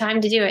 It's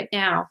time to do it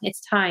now. It's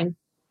time.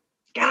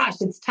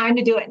 Gosh, it's time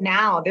to do it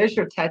now. There's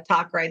your TED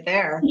Talk right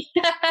there.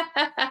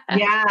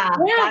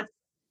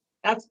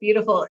 That's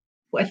beautiful.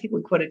 I think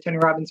we quoted Tony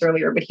Robbins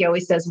earlier, but he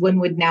always says, when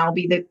would now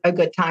be a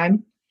good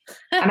time?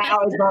 And I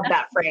always love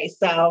that phrase.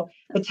 So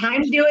the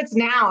time to do it's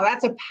now.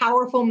 That's a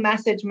powerful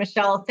message,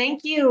 Michelle.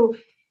 Thank you.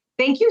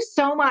 Thank you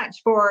so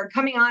much for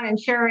coming on and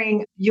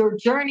sharing your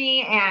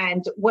journey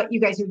and what you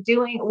guys are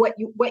doing, what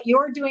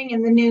you're doing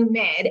in the new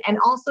mid, and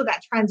also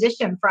that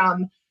transition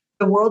from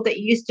the world that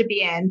you used to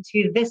be in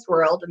to this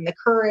world, and the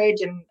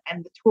courage and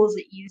the tools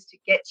that you use to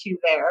get you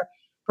there.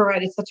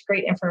 Provided such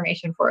great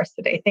information for us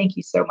today. Thank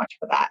you so much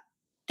for that.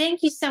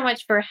 Thank you so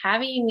much for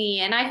having me.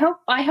 And I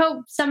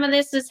hope some of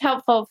this is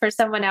helpful for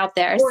someone out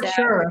there. For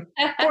sure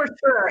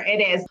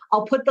it is.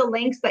 I'll put the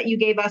links that you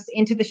gave us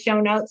into the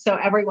show notes so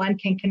everyone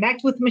can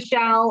connect with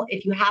Michelle.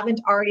 If you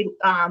haven't already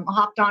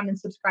hopped on and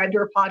subscribed to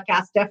her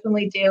podcast,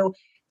 definitely do.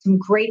 Some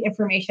great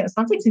information. It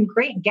sounds like some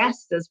great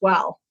guests as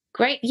well.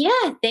 Great.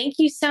 Yeah. Thank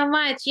you so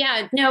much.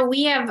 Yeah. No,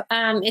 we have,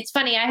 it's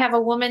funny. I have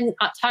a woman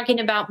talking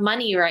about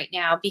money right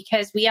now,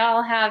 because we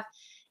all have,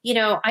 you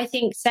know, I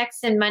think sex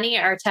and money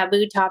are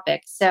taboo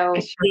topics. So,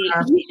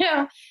 you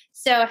know,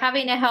 so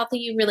having a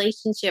healthy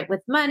relationship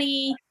with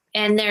money.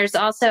 And there's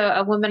also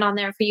a woman on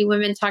there for you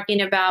women talking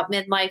about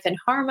midlife and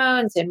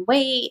hormones and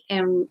weight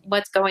and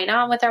what's going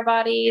on with our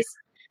bodies.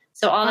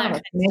 So all that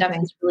kind of stuff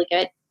is really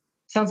good.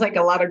 Sounds like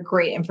a lot of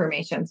great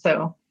information.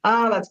 So,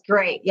 that's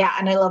great. Yeah.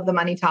 And I love the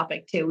money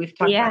topic too. We've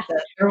talked about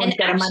that. Everyone's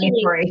got a money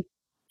story.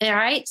 All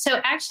right. So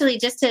actually,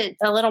 just a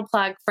little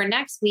plug for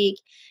next week.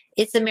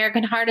 It's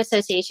American Heart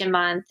Association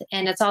month,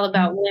 and it's all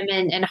about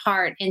women and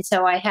heart. And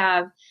so I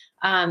have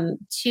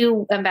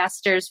 2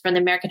 ambassadors from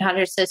the American Heart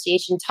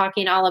Association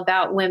talking all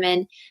about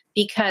women,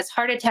 because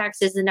heart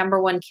attacks is the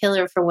 #1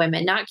 killer for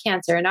women, not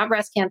cancer, not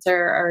breast cancer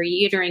or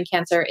uterine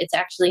cancer. It's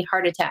actually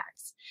heart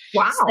attacks.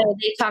 Wow. So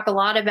they talk a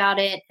lot about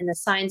it and the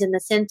signs and the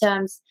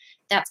symptoms.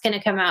 That's going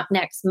to come out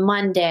next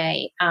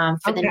Monday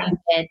for the new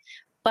kid.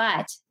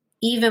 But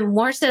even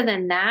more so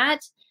than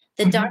that,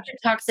 the doctor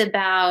talks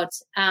about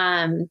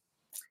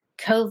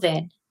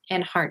COVID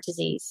and heart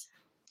disease.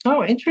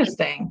 Oh,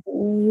 interesting.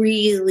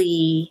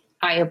 Really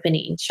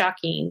eye-opening,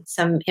 shocking,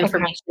 some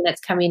information that's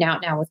coming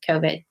out now with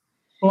COVID.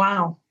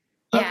 Wow.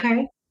 Yeah.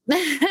 Okay.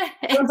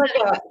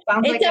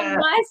 It's a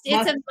must.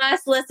 It's a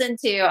must listen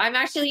to. I'm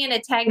actually going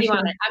to tag you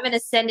on it. I'm going to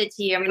send it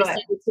to you. I'm going to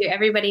send it to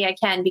everybody I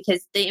can,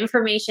 because the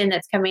information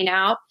that's coming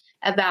out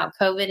about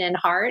COVID and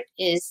heart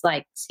is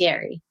like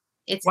scary.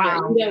 It's scary.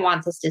 You don't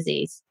want this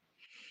disease.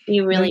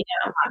 You really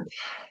don't.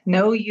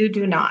 No, you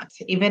do not.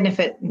 Even if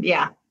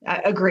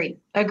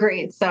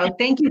agreed. So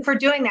thank you for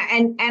doing that.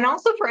 And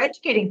also for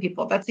educating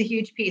people. That's a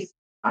huge piece.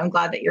 I'm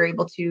glad that you're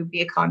able to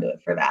be a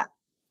conduit for that.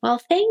 Well,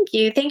 thank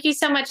you. Thank you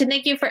so much. And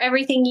thank you for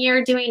everything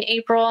you're doing,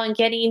 April, and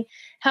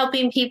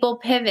helping people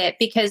pivot,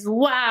 because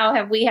wow,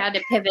 have we had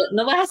to pivot in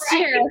the last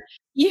year.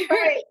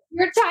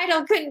 Your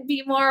title couldn't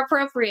be more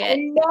appropriate.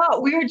 No,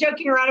 we were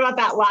joking around about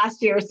that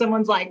last year.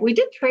 Someone's like, we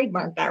did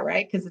trademark that,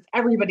 right? Because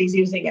everybody's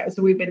using it.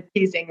 So we've been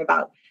teasing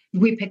about,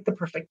 we picked the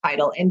perfect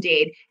title.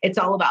 Indeed, it's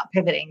all about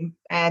pivoting.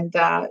 And,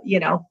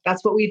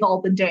 that's what we've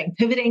all been doing,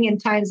 pivoting in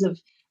times of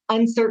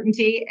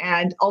uncertainty,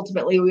 and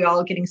ultimately we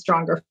all getting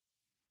stronger.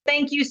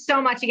 Thank you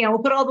so much again. We'll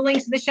put all the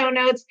links in the show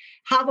notes.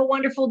 Have a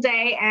wonderful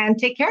day and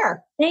take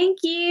care. Thank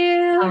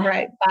you. All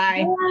right.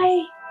 Bye.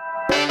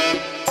 Bye.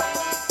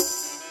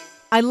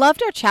 I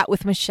loved our chat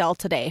with Michelle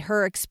today.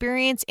 Her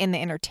experience in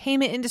the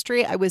entertainment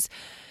industry. I was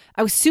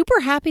super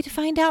happy to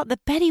find out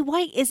that Betty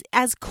White is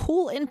as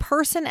cool in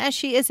person as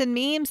she is in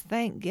memes.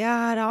 Thank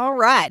God. All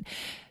right.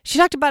 She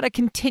talked about a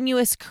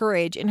continuous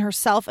courage in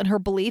herself and her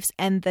beliefs,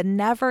 and the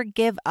never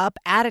give up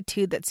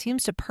attitude that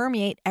seems to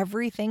permeate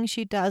everything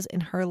she does in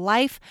her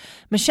life.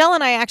 Michelle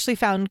and I actually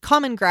found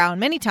common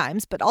ground many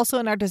times, but also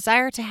in our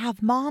desire to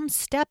have mom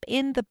step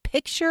in the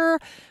picture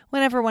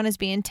whenever one is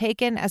being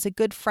taken. As a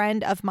good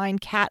friend of mine,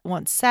 Kat,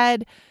 once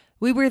said,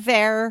 we were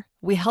there,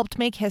 we helped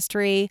make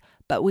history,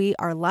 but we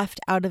are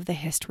left out of the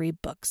history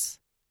books.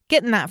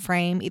 Get in that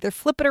frame, either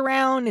flip it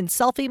around in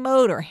selfie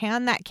mode or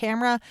hand that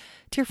camera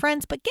to your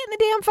friends, but get in the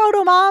damn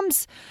photo,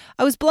 moms.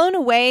 I was blown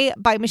away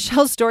by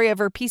Michelle's story of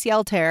her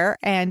PCL tear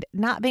and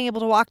not being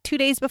able to walk 2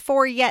 days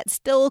before, yet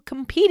still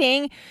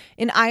competing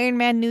in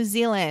Ironman New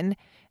Zealand,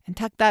 and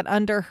tuck that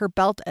under her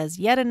belt as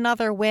yet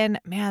another win.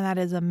 Man, that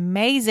is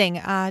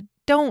amazing.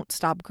 Don't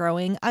stop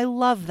growing. I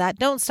love that.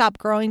 Don't stop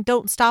growing.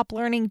 Don't stop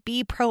learning.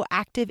 Be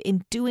proactive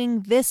in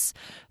doing this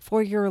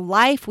for your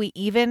life. We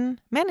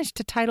even managed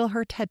to title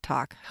her TED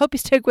Talk. Hope you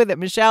stick with it,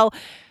 Michelle.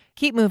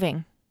 Keep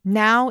moving.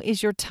 Now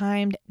is your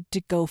time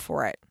to go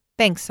for it.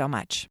 Thanks so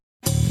much.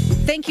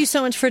 Thank you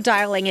so much for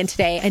dialing in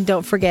today. And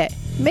don't forget,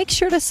 make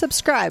sure to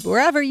subscribe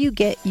wherever you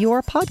get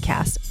your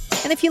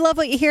podcast. And if you love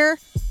what you hear,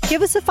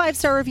 give us a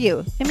 5-star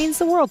review. It means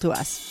the world to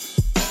us.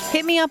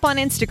 Hit me up on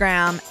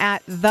Instagram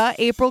at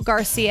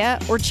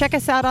 @TheAprilGarcia or check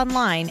us out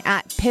online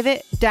at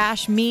pivot-me.com.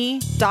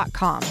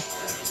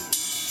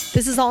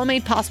 This is all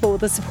made possible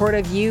with the support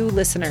of you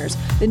listeners,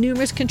 the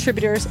numerous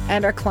contributors,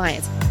 and our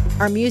clients.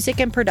 Our music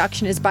and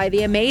production is by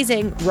the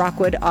amazing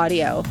Rockwood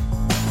Audio.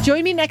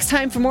 Join me next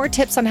time for more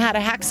tips on how to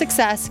hack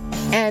success.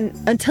 And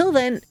until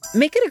then,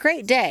 make it a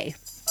great day.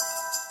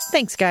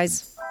 Thanks,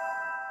 guys.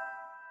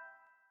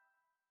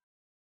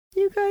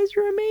 You guys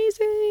are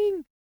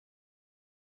amazing.